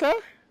 Okay.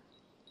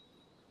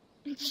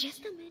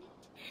 Just a minute.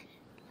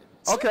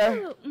 Okay.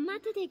 ちょっと待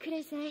っててく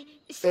ださい。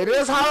 It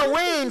is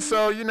Halloween,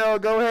 so, you know,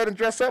 go ahead and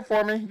dress up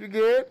for me. You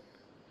good?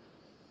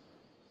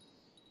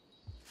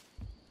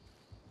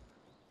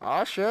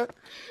 Oh, shit.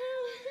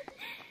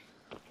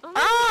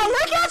 Oh,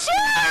 look at you!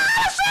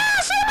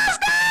 Allison! She was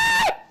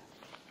good!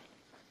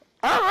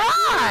 All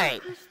right!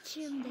 コス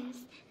チュームです。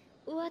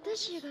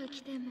私が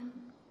着ても。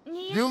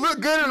 You look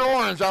good in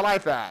orange. I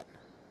like that.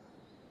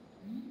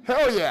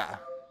 Hell yeah.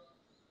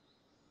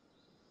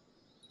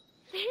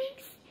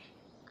 Thanks.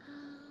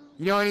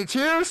 You know any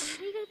cheers?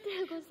 ありが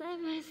とうござい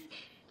ます。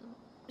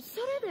そ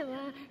れでは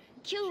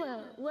今日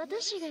は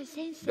私が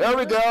先生 There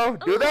we go.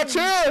 Do that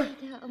cheer.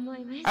 と思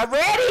います。 I'm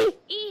ready.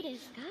 いいで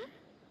すか?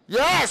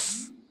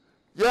 Yes.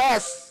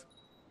 Yes.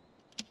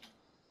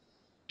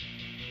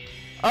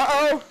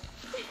 Uh-oh.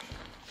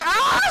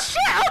 Oh, shit.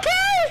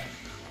 Okay.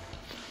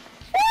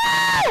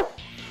 Woo!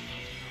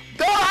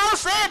 Go,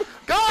 Allison.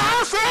 Go,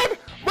 Allison.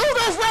 Move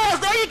those legs.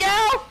 There you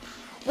go.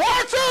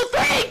 1, 2,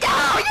 3,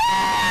 go.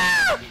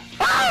 Yeah.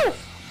 Oh.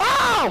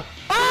 Oh.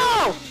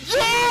 Oh.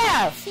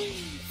 Yeah.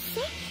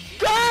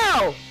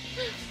 Go.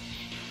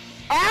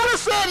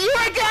 Allison, you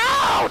would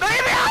go.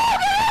 Baby, oh,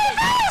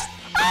 fast.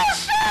 Oh,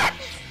 shit.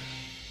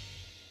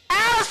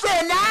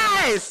 Allison,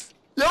 nice.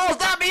 You almost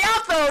got me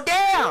out, though.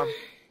 Damn.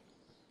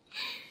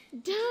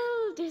 ど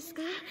うです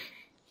か?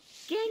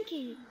 元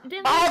気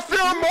でも I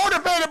feel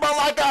motivated by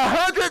like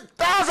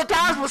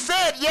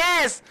 100,000%.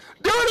 Yes.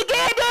 Do it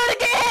again. Do it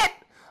again.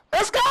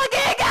 Let's go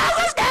again, guys.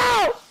 Let's go.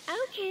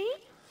 Okay.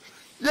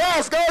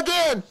 Yes, go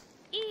again.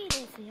 いいで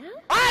すよ。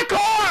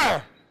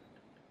 Encore.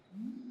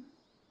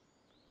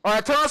 All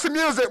right, turn on some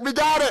music. We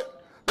got it.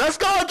 Let's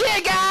go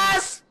again,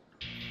 guys.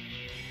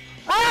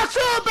 Round 2,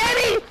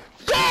 baby.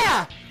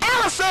 Yeah.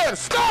 Allison,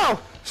 let's go.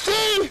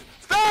 She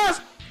does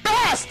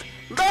best.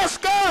 Let's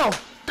go.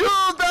 Do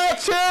the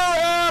chill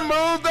and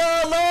move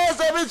the legs.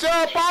 Let me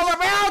jump all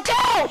around.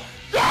 Go.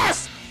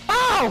 Yes.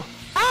 Oh.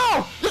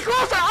 Oh. You're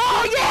closer.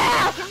 Oh,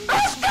 yeah.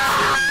 Let's go.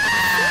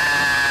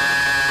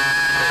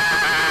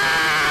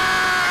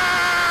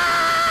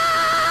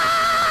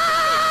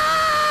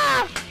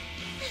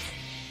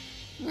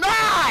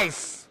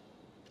 Nice.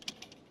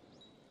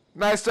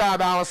 Nice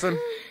job, Allison.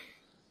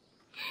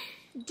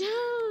 ど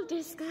う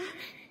ですか?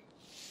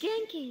 元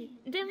気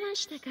出ま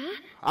したか?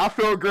 I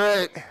feel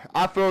great.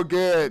 I feel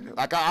good.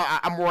 Like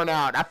I'm worn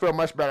out. I feel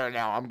much better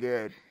now. I'm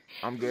good.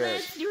 I'm good.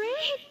 That's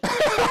great.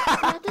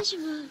 私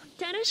も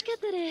楽しかっ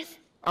たです。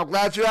 I'm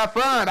glad you had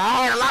fun.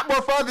 I had a lot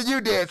more fun than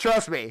you did.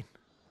 Trust me.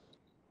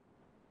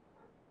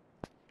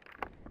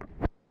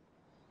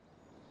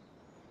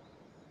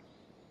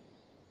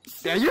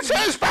 Yeah, you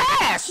changed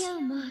fast. 今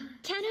日も楽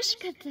し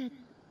かった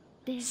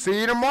です。 See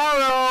you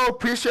tomorrow.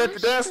 Appreciate the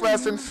dance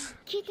lessons.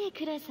 来て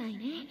ください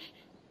ね。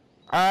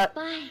 All right.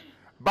 Bye.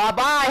 Bye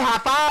bye. High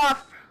five.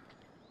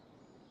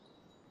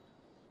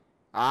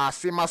 I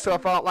see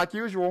myself out like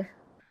usual.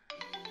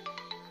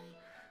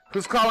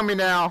 Who's calling me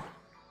now?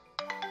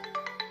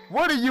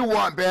 What do you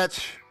want,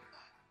 bitch?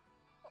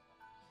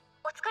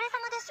 お疲れ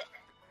様です。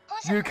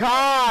 You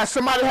can't.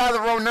 Somebody had the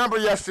wrong number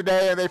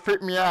yesterday and they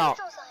freaked me out.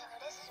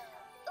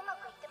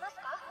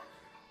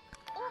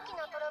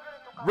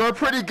 We're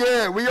pretty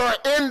good. We are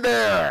in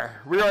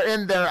there. We are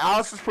in there.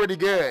 Allison's pretty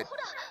good.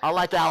 I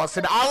like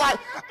Allison. I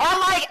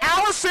like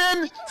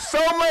Allison so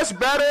much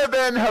better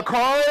than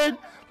Hikari.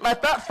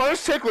 like that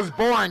first chick was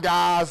boring,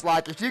 guys.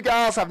 Like, if you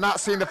guys have not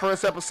seen the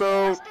first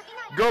episode,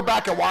 go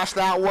back and watch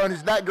that one.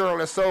 That girl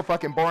is so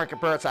fucking boring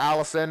compared to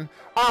Allison.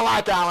 I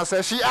like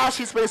Allison. She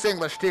actually speaks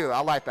English too. I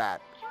like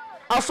that.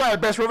 I'm sorry,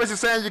 bitch. What was you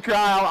saying? You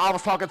cry. I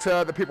was talking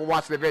to the people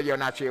watching the video,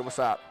 not you. What's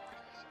up?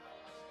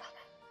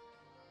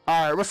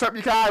 All right, what's up,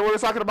 Yukai? What were we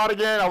talking about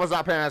again? I was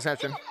not paying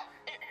attention.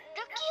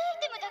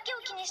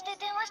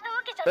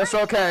 It's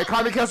okay.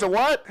 Call me because of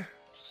what?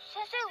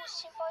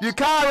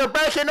 Yukai, we're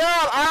breaking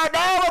up. I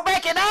know we're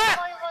breaking up.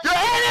 You're in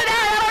it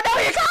now. I don't know,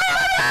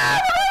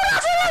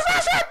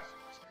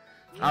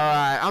 Yukai. All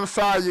right, I'm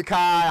sorry, Yukai.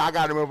 I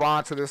got to move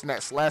on to this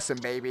next lesson,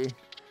 baby.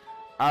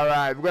 All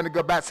right, we're going to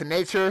go back to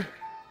nature.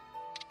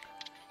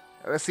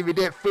 Let's see, we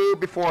did food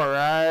before,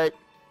 right?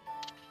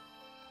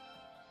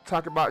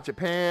 Talk about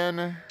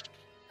Japan.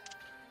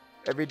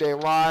 Everyday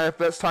life.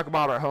 Let's talk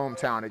about our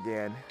hometown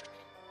again.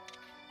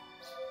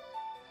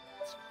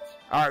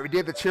 All right, we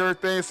did the cheer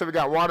thing, so we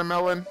got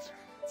watermelon.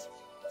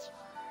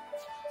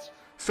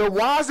 So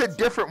why is it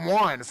different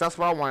ones? That's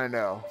what I want to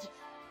know.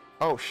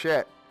 Oh,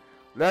 shit.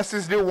 Let's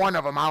just do one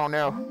of them. I don't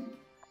know.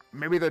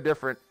 Maybe they're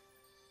different.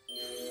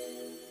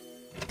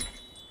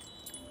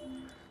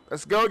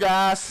 Let's go,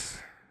 guys.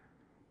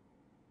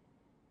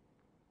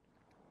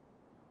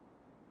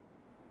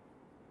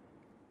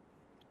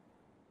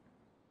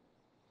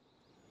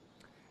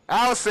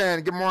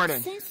 Allison, good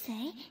morning.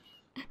 Sensei.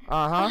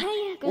 Uh-huh.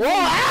 Whoa,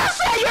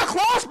 Allison, you're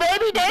close,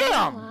 baby.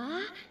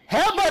 Damn.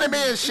 Headbutting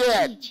me and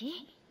shit.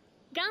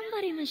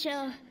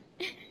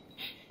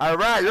 All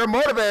right, you're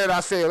motivated, I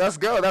see. Let's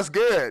go. That's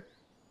good.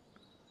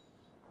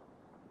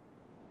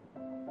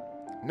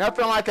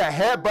 Nothing like a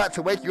headbutt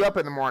to wake you up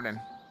in the morning.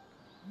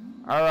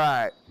 All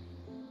right.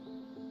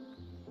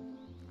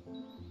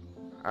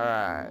 All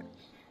right.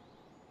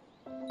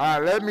 All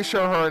right, let me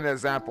show her an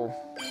example.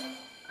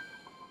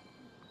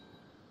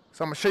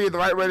 So I'm going to show you the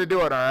right way to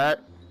do it, all right?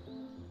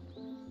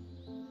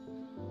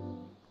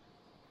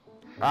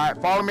 All right,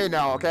 follow me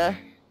now, okay?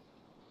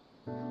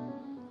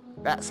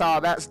 That's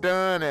how that's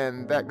done,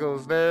 and that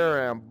goes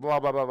there, and blah,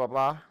 blah, blah, blah,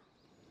 blah.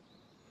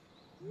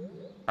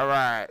 All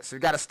right, so you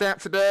got a stamp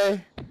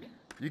today.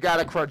 You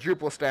got a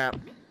quadruple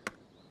stamp.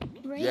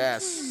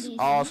 Yes,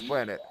 all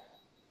splendid.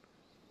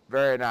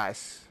 Very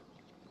nice.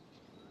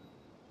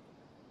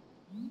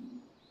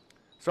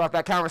 Start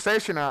that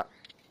conversation up.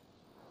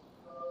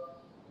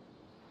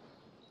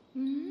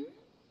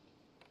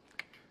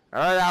 All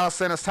right,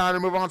 Allison, it's time to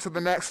move on to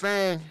the next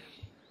thing.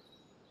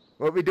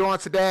 What are we doing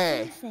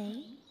today?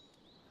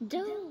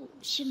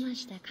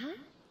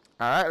 All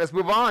right, let's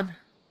move on.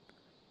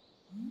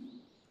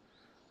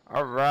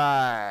 All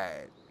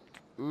right.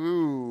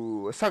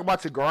 Ooh, let's talk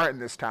about your garden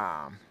this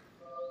time.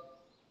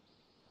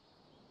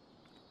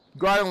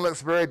 Garden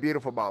looks very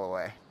beautiful, by the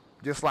way.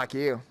 Just like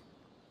you.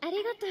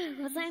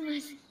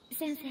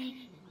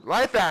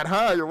 Like that,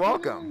 huh? You're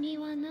welcome.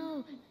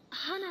 You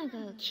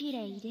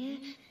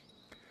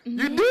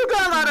do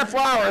got a lot of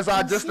flowers.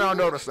 I just now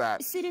noticed that.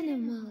 That's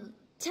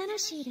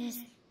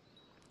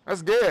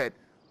good.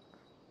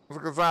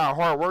 It's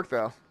hard work,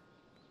 though.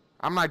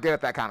 I'm not good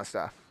at that kind of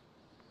stuff.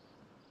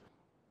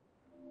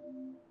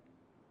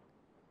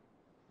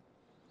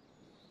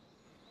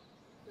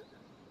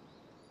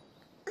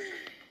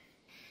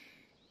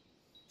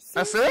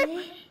 That's it?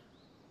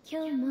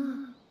 You're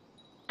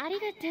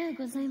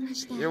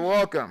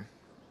welcome.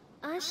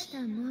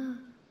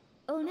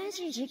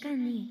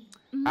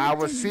 I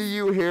will see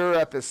you here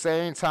at the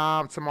same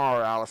time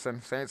tomorrow,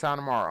 Allison. Same time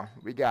tomorrow.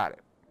 We got it.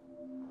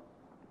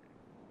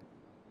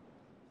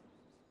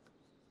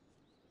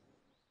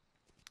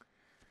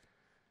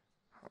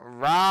 All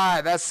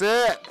right, that's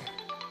it.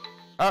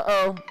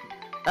 Uh-oh.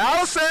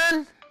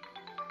 Allison!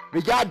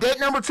 We got date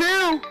number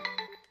 2.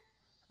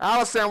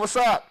 Allison, what's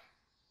up?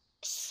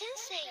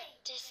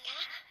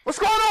 What's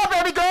going on,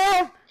 baby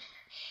girl?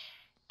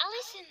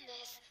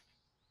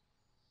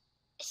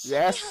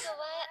 Yes?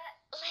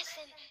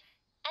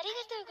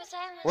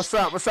 What's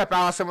up? What's up,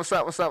 Allison? What's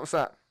up? What's up? What's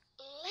up?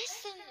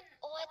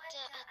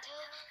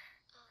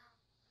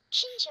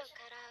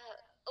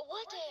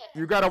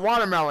 You got a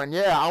watermelon.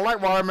 Yeah, I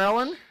like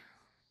watermelon.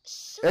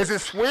 Is it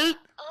sweet?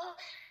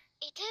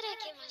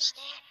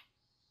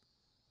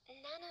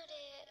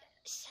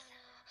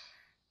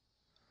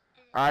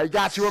 I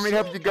got you. Want me to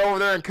help you go over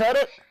there and cut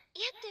it?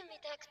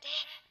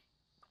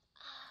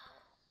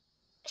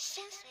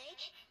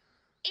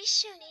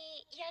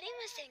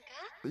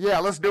 Yeah,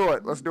 let's do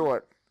it. Let's do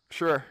it.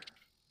 Sure.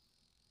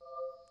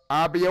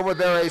 I'll be over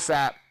there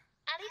ASAP.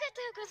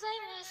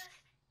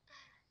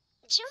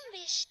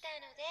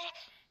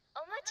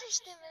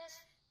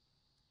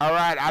 All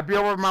right, I'll be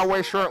over my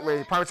way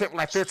shortly. Probably take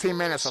like 15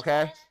 minutes,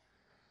 okay?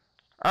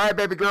 All right,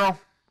 baby girl.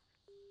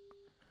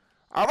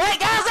 All right,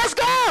 guys, let's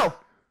go!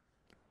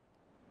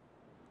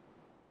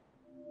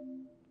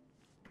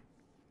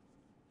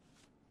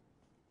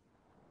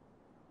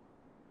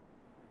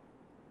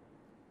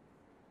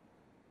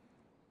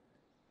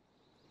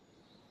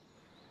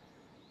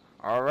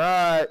 All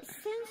right.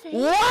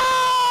 Whoa!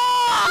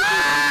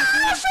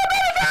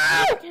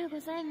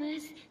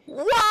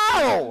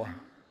 Wow!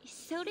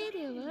 それ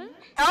では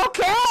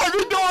Okay,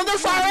 you doing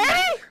this already?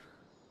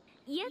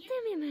 やって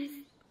みます。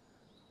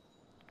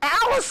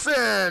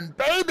 Allison,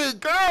 baby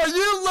girl,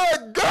 you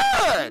look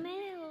good. 目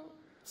を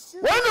つ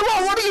Wait a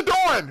minute, what are you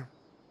doing?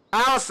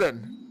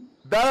 Allison,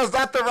 that is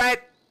not the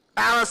right,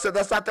 Allison,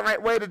 that's not the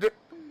right way to do.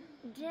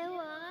 で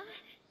は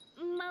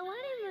回り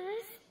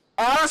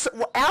ます。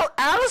 Allison,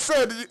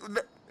 Allison,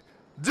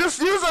 just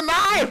use a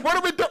knife. What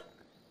are we doing?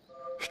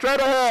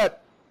 Straight ahead.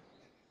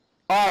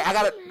 All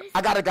right,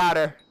 I got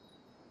her.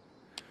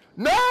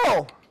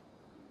 No!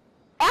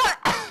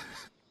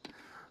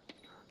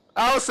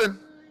 Allison.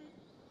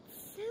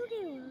 それ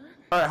は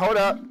All right, hold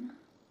up.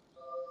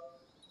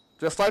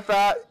 Just like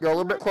that. Go a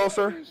little bit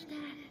closer. した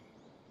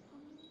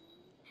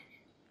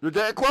You're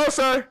getting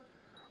closer.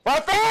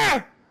 Right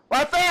there.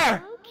 Right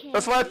there. Okay.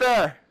 That's right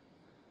there.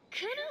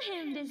 この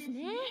辺です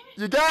ね。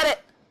 You got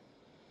it.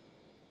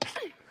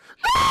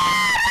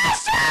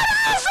 Allison!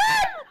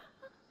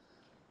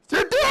 You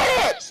did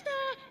it! した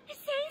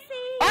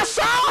先 I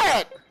saw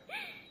it!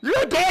 You're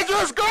a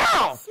dangerous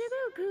girl! 生。す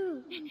ご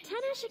く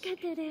楽しかっ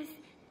たです。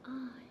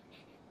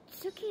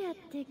付き合っ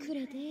てく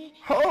れて。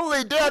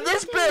 Holy damn,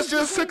 this bitch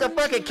just took a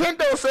fucking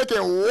kendo stick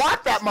and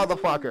whacked that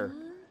motherfucker.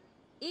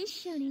 一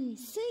緒に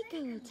スイカ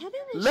を食べ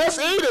ましょう。 Let's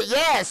eat it,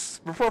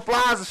 yes! Before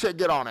flies and shit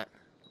get on it.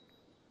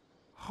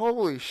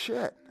 Holy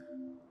shit.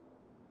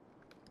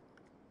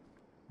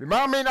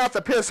 Remind me not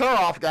to piss her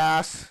off,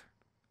 guys.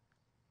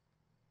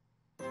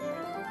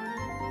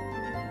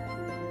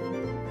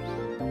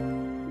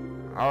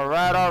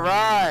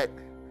 Alright.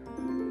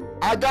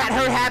 I got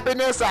her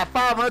happiness at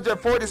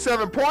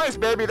 547 points,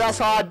 baby. That's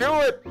how I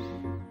do it.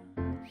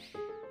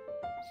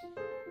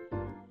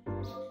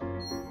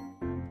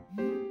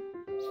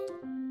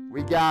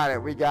 We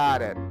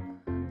got it.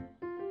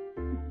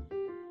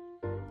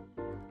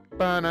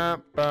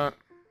 Ba-na-ba.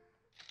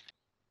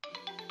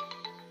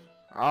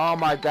 Oh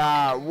my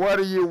god, what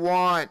do you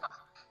want?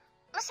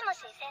 もしもし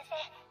先生、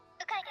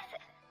鵜飼で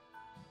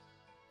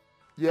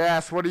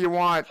す。 Yes, what do you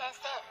want? 先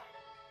生、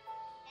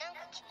なん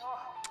か昨日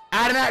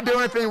I did not do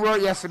anything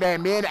weird yesterday.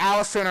 Me and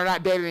Allison are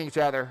not dating each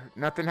other.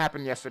 Nothing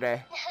happened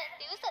yesterday.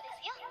 嘘で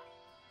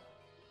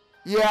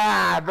すよ。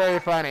 Yeah, very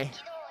funny. 昨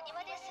日お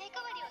庭でスイ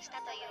カ割りをし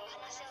たというお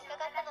話を伺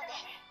ったので、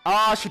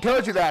 Oh, she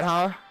told you that,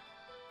 huh?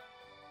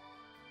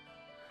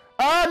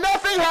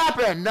 Nothing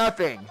happened.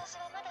 Nothing. 私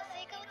はまだ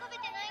スイカを食べ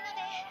てないの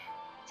で、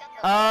ちょっ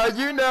と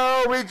You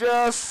know, we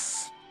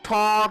just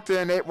talked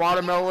and ate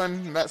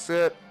watermelon. And that's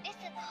it. レッス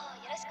ンの方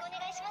よろしくお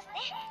願いしますね。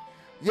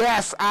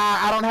 Yes,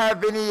 I don't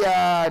have any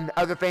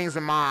other things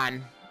in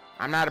mind.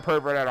 I'm not a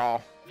pervert at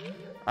all.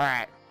 All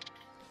right.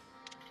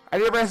 I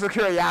need to bring some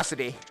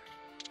curiosity.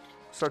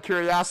 So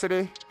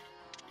curiosity.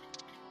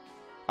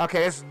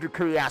 Okay, let's do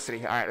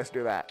curiosity. All right, let's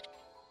do that.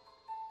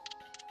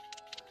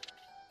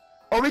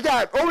 Oh, we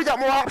got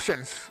more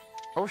options.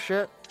 Oh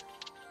shit.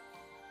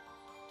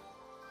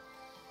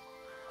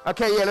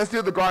 Okay, yeah, let's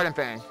do the garden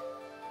thing.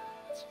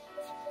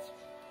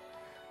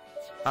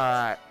 All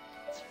right.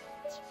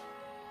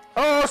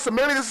 Oh, so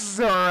maybe this is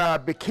her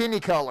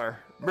bikini color.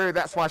 Maybe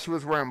that's why she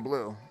was wearing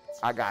blue.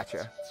 I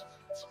gotcha.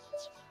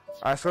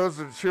 Alright, so those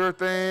are the sure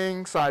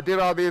things. So I did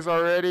all these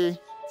already.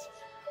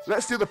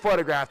 Let's do the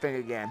photograph thing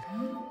again.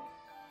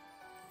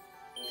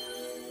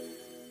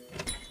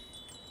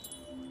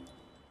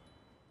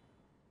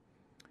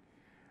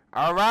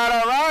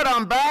 Alright,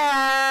 I'm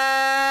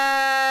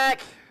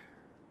back!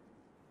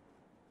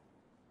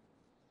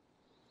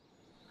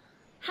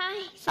 は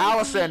い。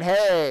 Allison,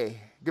 hey.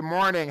 Good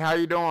morning, how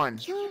you doing?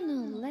 今日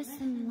のレッ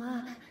スン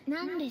は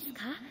何です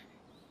か？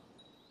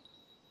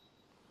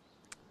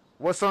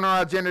 What's on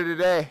our agenda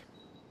today?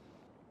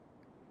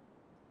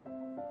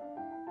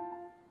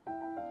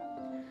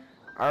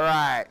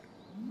 Alright.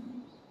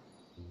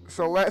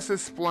 So let's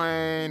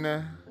explain.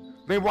 Let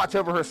me watch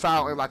over her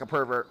silently like a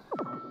pervert.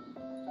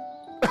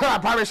 I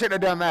probably shouldn't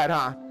have done that,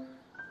 huh?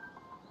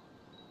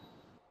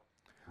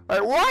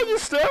 Like, why are you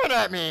staring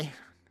at me?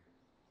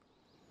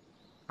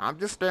 I'm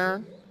just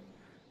staring.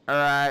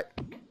 Alright.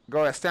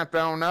 Go ahead, stamp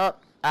that on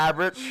up.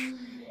 Average.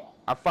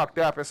 I fucked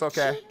up, it's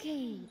okay.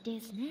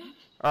 ですね。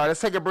 Alright, let's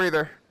take a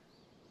breather.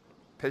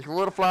 Take your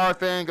little flower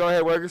thing. Go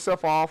ahead, wave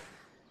yourself off.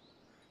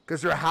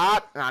 Because you're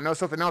hot. And I know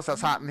something else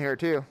that's hot in here,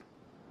 too.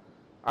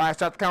 Alright,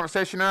 start the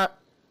conversation up.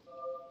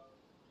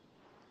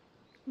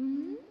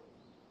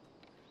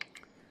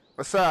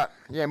 What's up?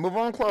 Yeah, move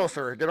on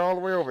closer. Get all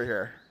the way over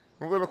here.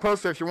 Move a little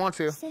closer if you want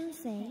to. 先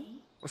生、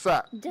 What's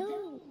up? ど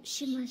う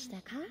しました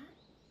か？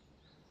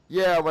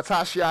 Yeah,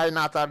 Watashi I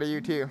knocked out of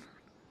you, too.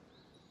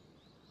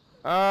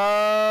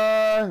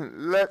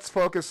 Let's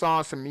focus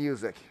on some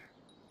music.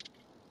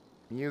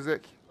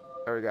 Music.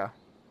 There we go.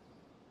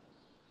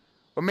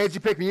 What made you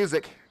pick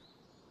music?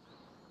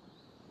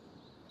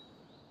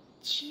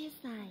 小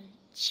さ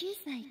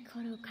い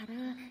頃から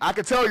I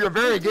can tell you're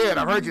very good.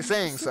 I've heard you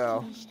sing, so.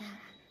 好きでした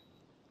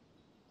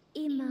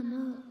今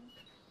も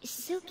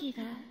好き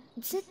が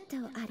ずっと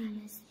あり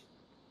ます。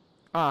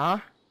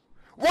 Uh-huh.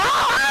 Wow!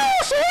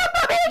 She hit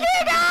the big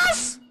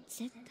guys!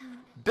 ずっと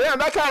Damn,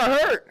 that kind of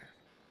hurt.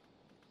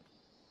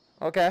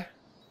 Okay.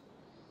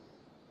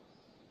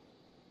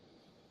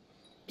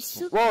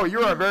 Whoa,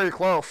 you are very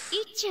close.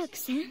 一直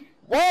線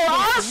Whoa,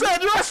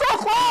 Allison, you are so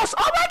close!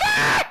 Oh my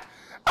god!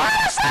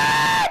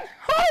 Allison!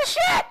 Holy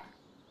shit!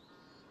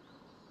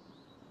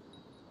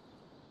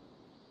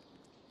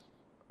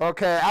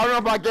 Okay, I don't know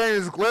if my game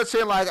is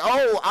glitching. Like,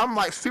 oh, I'm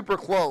like super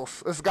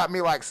close. This got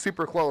me like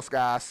super close,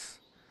 guys.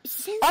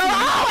 先 Oh,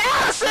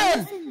 生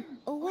oh, Allison!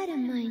 終わる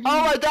前に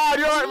Oh my god,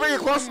 you're like really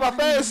close to my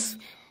face.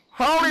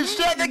 Holy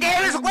shit, the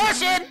game is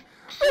glitching!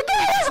 The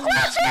game is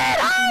glitching!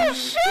 Oh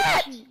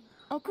shit!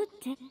 怒っ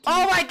てって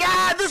Oh my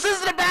god, this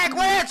isn't a bad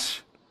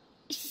glitch!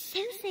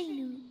 先生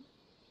の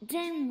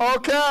全部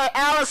Okay,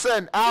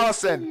 Allison,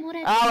 Allison,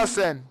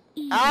 Allison,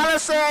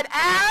 Allison,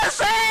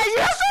 Allison!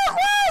 You're so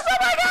close! Oh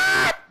my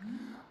god!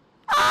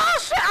 Oh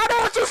shit, I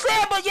know what you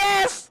said, but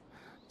yes!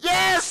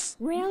 Yes!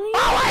 Really?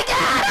 Oh my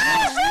god,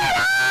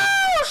 Allison!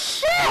 Oh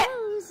shit!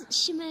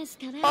 します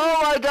から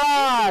Oh my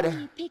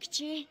god!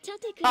 picture 撮っ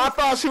てく I だ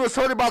さい thought she was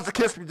totally about to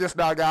kiss me just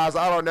now, guys.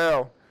 I don't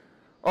know.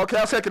 Okay,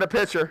 I'm taking a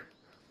picture.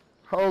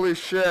 Holy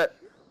shit.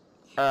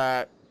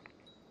 Alright.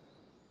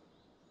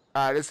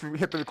 Alright, let's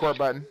hit the record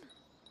button.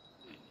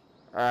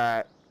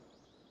 Alright.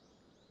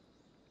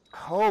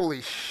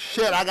 Holy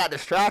shit, I got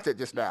distracted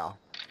just now.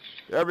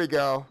 There we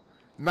go.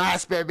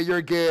 Nice, baby,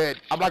 you're good.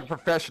 I'm like a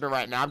professional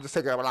right now. I'm just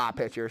taking a lot of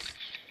pictures.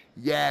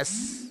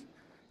 Yes.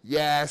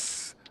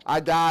 Yes. I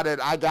got it,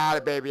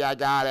 baby, I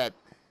got it.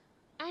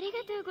 ありが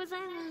とうござい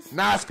ます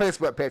Nice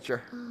Facebook picture.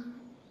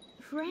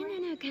 フレン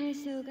ドの感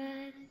想が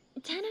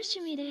楽し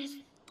みです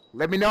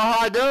Let me know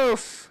how it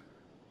goes.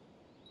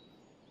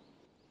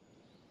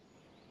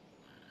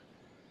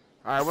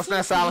 Alright, what's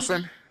next,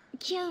 Allison?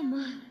 今日も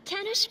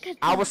楽しかっ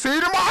た I will see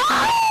you tomorrow.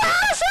 Oh,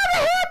 Allison,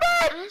 over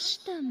here,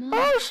 明日も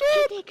Oh,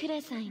 shit. 来てく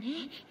ださい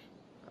ね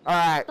bud.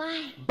 Alright.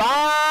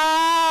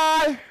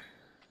 バイ Bye.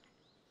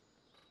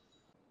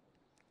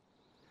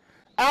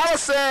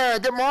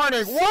 Allison, good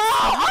morning. Whoa!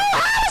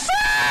 Oh,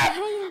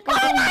 Allison!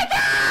 Oh my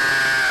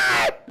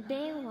god!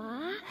 で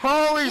は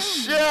Holy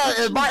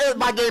shit!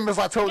 My game is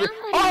like totally.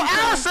 Oh,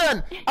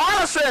 Allison!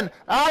 Allison!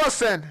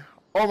 Allison!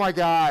 Oh my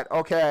god.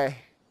 Okay.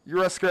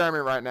 You're scaring me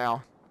right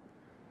now.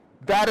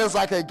 That is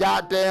like a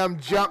goddamn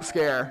jump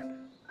scare.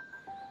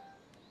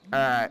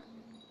 Alright.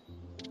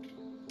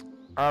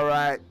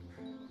 Alright.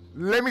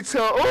 Let me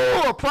tell.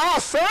 Ooh, apply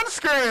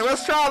sunscreen.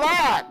 Let's try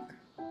that.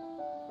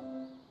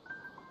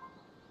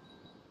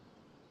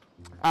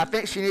 I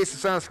think she needs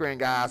some sunscreen,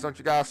 guys. Don't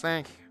you guys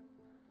think?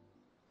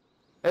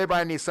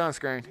 Everybody needs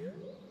sunscreen.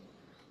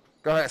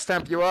 Go ahead,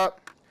 stamp you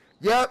up.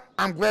 Yep,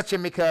 I'm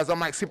glitching because I'm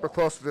like super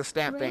close to the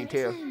stamp thing ブ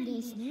レイ too. クタイム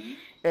ですね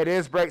It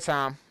is break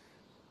time.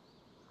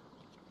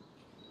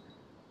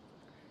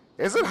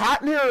 Is it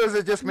hot in here or is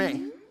it just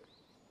me?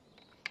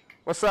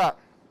 What's up?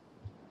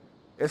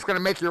 It's gonna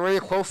make you really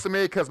close to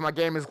me because my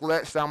game is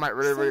glitched, so I'm like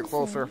really, really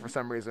closer for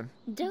some reason.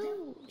 どう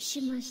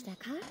しました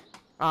か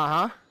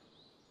Uh-huh.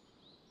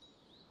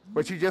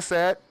 What you just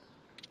said.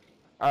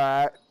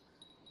 Alright.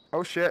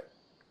 Oh shit.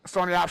 It's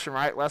on the option,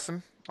 right?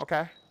 Lesson.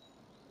 Okay.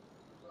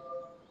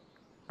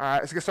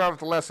 Alright, let's get started with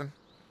the lesson.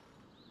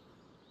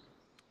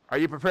 Are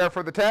you prepared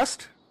for the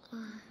test?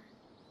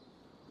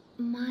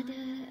 まだ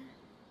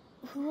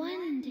不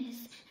安で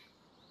す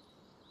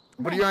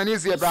What are you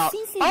uneasy about?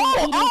 Since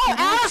Oh,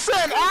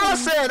 Allison!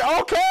 Allison!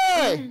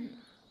 Okay!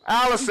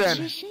 Allison.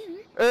 自信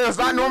It's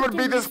not normal to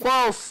be this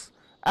close.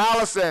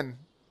 Allison.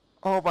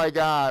 Oh my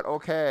god.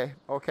 Okay.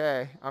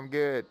 Okay. I'm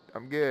good.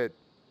 I'm good.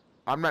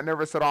 I'm not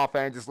nervous at all,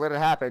 Fang. Just let it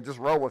happen. Just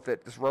roll with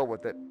it. Just roll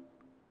with it.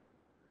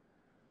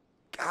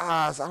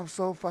 Guys, I'm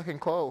so fucking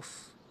close.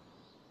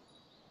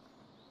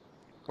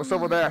 What's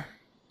over there?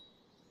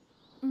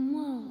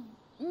 も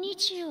う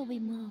日曜日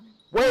も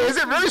Wait, is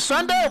it really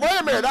Sunday?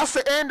 Wait a minute. That's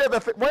the end of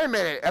the... Wait a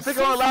minute. I think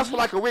it only lasts for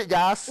like a week,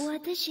 guys.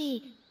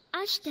 私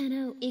明日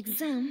のエグ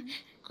ザム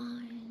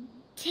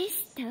テ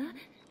スト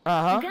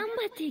Uh-huh. 頑張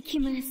っていき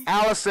ます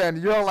Allison,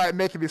 you're like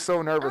making me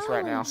so nervous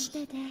right 応 now. 援し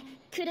てて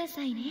くだ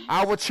さいね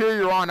I will cheer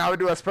you on. I would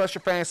do a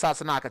special Fang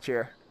Satonaka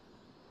cheer.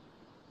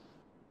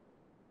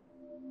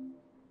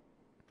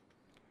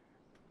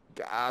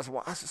 Guys,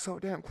 why is it so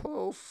damn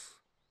close?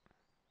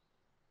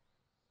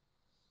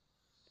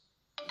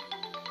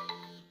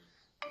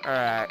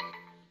 Alright.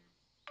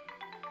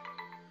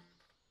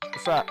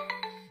 What's up?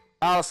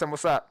 Allison,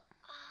 what's up?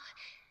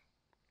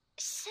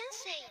 先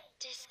生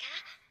ですか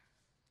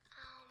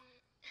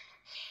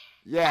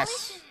Yes.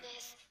 で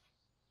す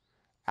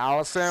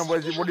Allison,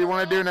 what do you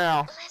want to do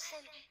now? レッスン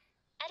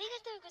ありが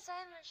とうござい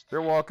ました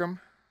You're welcome.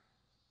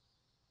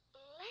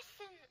 レッ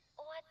スン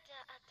終わった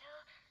後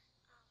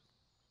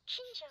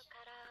近所か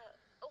ら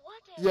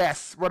water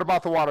Yes. What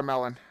about the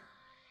watermelon?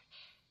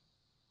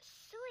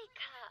 スイ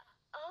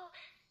カを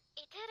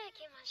いただ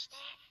きまして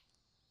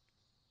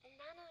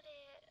なので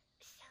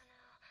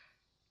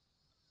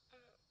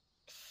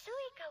スイ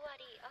カ割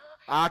りを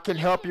I can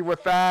help you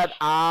with that.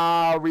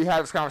 We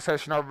had this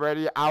conversation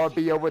already. I will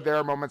be over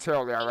there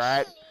momentarily, all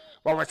right?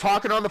 While we're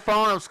talking on the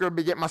phone, I'm just going to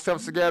be getting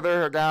myself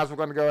together. Guys, we're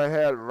going to go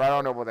ahead right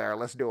on over there.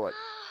 Let's do it.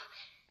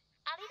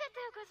 ありがと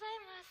うござい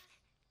ま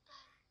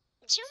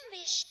す準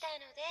備したの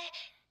で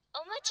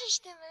お待ちし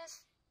てま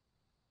す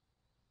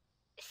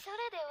それ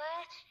では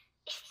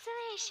失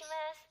礼しま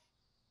す。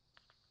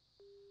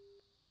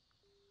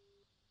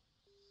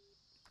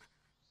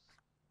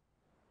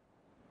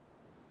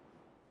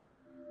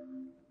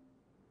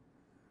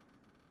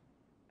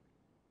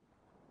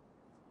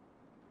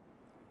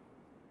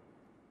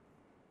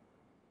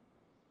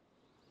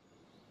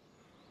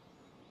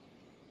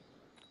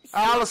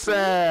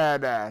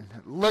Allison,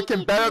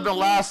 looking better than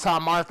last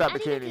time, aren't that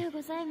bikini?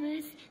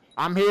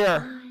 I'm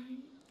here.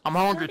 I'm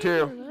hungry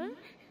too.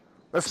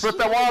 Let's split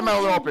that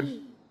watermelon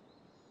open.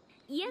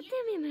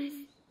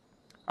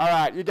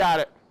 Alright, you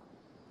got it.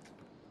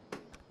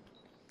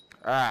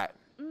 Alright.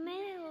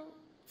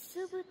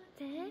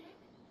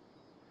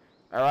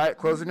 Alright,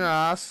 closing your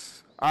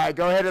eyes. Alright,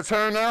 go ahead and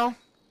turn now.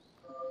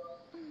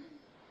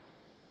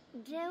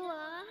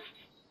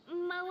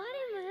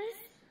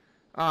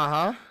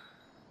 Uh-huh.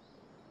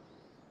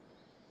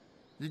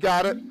 You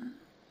got it.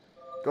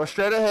 Go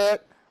straight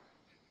ahead.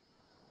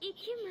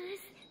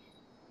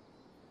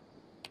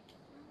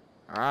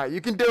 Alright, you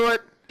can do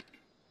it.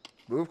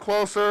 Move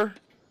closer.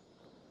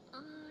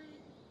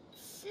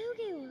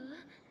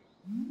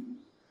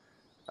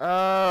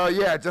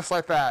 Yeah, just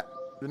like that.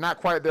 You're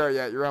not quite there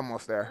yet. You're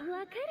almost there.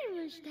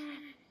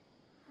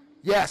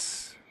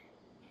 Yes.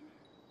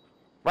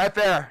 Right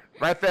there.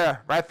 Right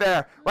there. Right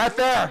there. Right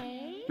there.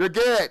 You're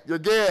good. You're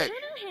good.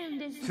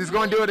 She's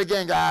going to do it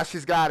again, guys.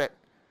 She's got it.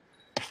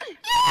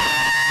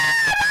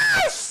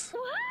 Yes!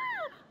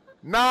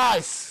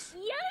 Nice.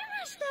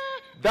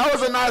 That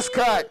was a nice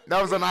cut.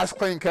 That was a nice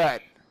clean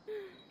cut.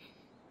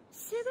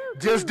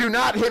 Just do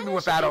not hit me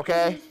with that,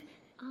 okay?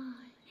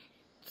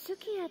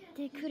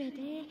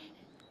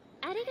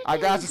 I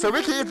got you. So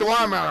we can eat the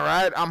watermelon,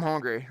 right? I'm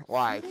hungry.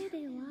 Like,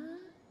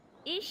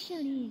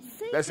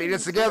 let's eat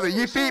this together.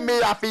 You feed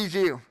me, I feed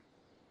you.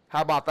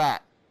 How about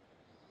that?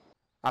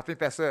 I think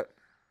that's it.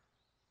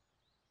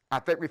 I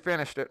think we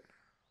finished it.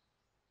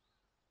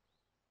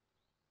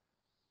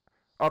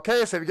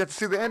 Okay, so we get to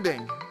see the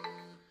ending.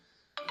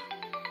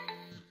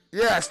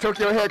 Yes,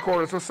 Tokyo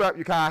headquarters. What's up,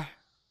 Yukai?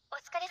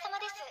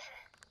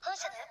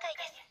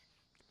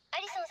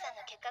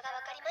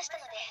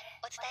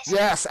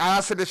 Yes,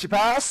 Allison, did she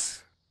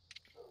pass?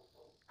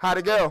 How'd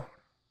it go?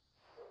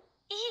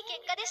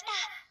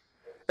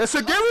 It's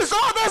a good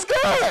result. That's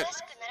good.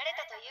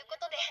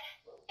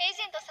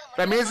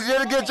 That means you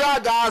did a good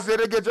job, guys. You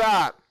did a good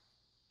job.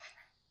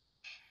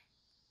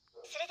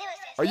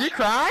 Are you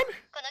crying?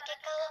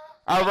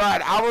 All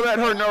right, I will let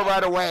her know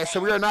right away. So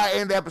we are not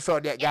in the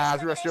episode yet,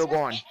 guys. We are still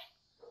going.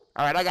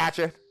 All right, I got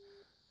you.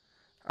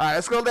 All right,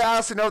 let's go let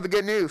Allison know the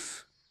good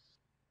news.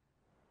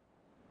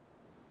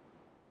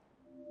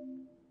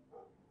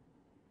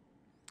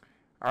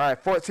 All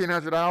right,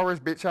 1,400 hours,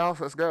 bitch house.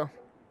 Let's go.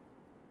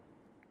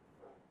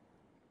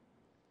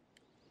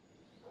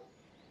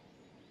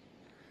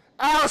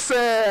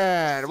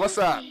 Allison, what's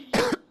up?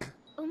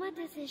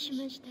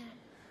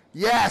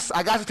 Yes,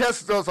 I got your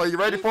test results. Are you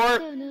ready for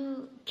it?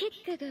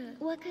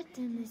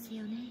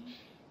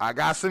 I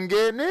got some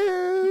good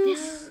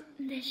news.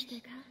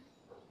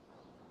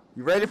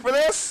 You ready for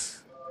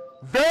this?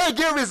 Very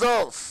good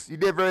results. You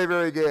did very,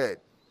 very good.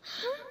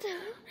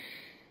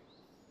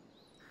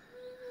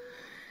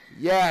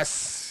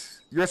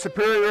 Yes, your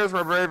superiors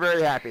were very,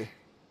 very happy.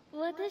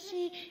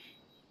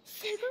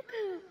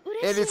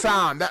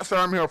 Anytime. That's what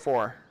I'm here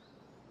for.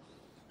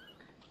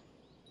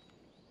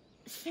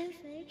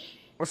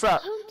 What's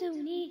up?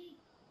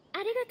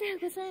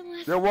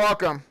 You're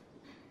welcome.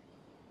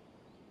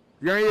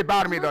 You don't need to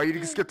bow to me, though. You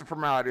can skip the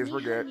formalities.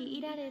 We're good.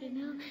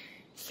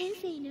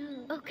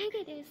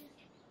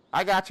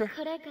 I got you.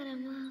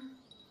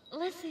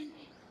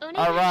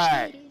 All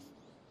right.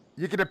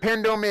 You can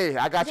depend on me.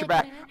 I got your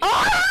back.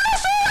 Oh,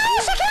 Allison!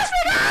 She kissed me,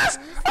 guys!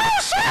 Oh,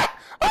 shit!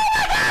 Oh,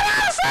 my God,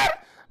 Allison!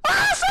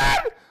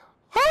 Allison!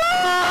 Oh,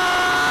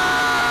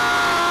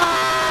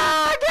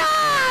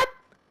 God!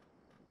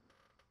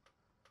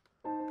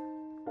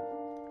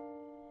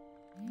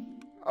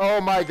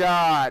 Oh, my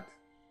God.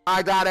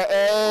 I got an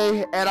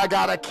A, and I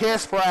got a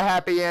kiss for a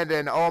happy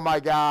ending. Oh, my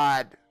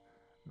God.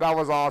 That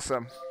was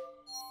awesome.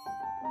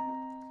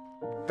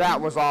 That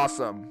was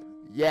awesome.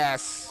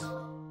 Yes.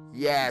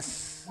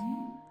 Yes.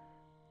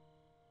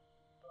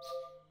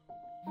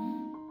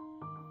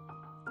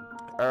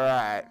 All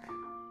right.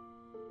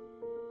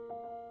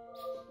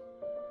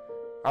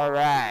 All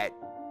right.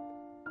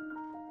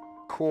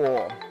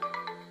 Cool.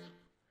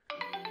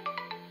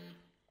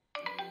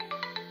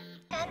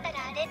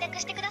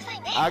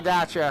 I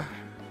gotcha.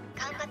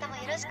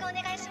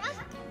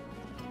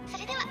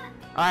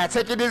 All right,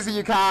 take it easy,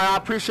 Yukai. I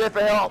appreciate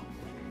the help.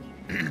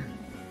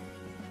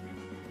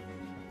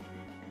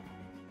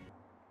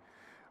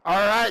 All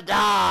right,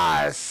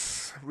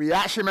 guys. We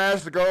actually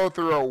managed to go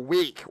through a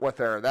week with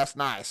her. That's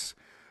nice.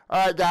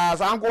 All right,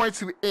 guys. I'm going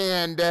to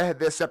end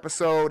this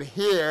episode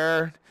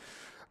here.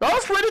 That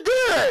was pretty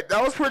good.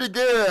 That was pretty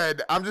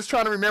good. I'm just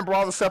trying to remember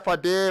all the stuff I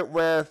did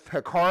with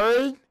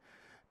Hikari.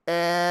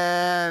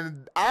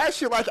 And I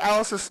actually like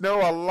Allison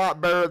Snow a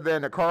lot better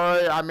than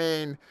Hikari. I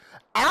mean,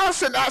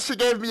 Allison actually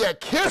gave me a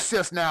kiss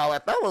just now.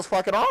 Like, that was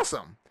fucking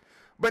awesome.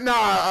 But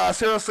no,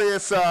 seriously,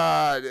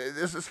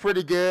 this is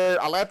pretty good.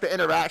 I like the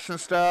interaction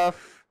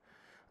stuff.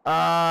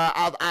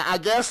 I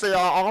guess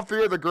all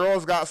three of the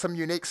girls got some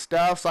unique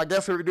stuff. So I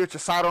guess we can do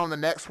Chisato on the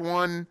next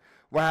one.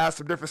 We'll have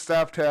some different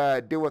stuff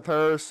to do with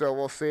her. So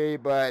we'll see.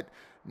 But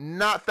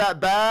not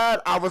that bad.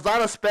 I was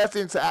not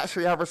expecting to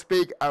actually have her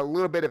speak a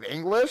little bit of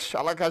English.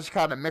 I like how she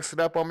kind of mixed it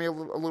up on me a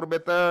little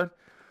bit there.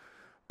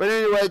 But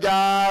anyway,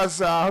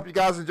 guys, I hope you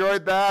guys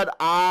enjoyed that.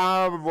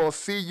 I will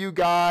see you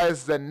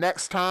guys the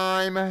next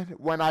time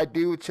when I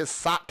do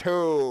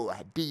Chisato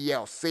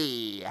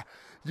DLC.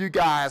 You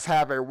guys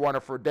have a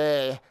wonderful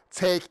day.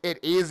 Take it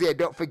easy, and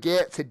don't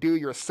forget to do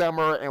your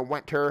summer and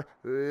winter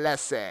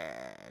lesson.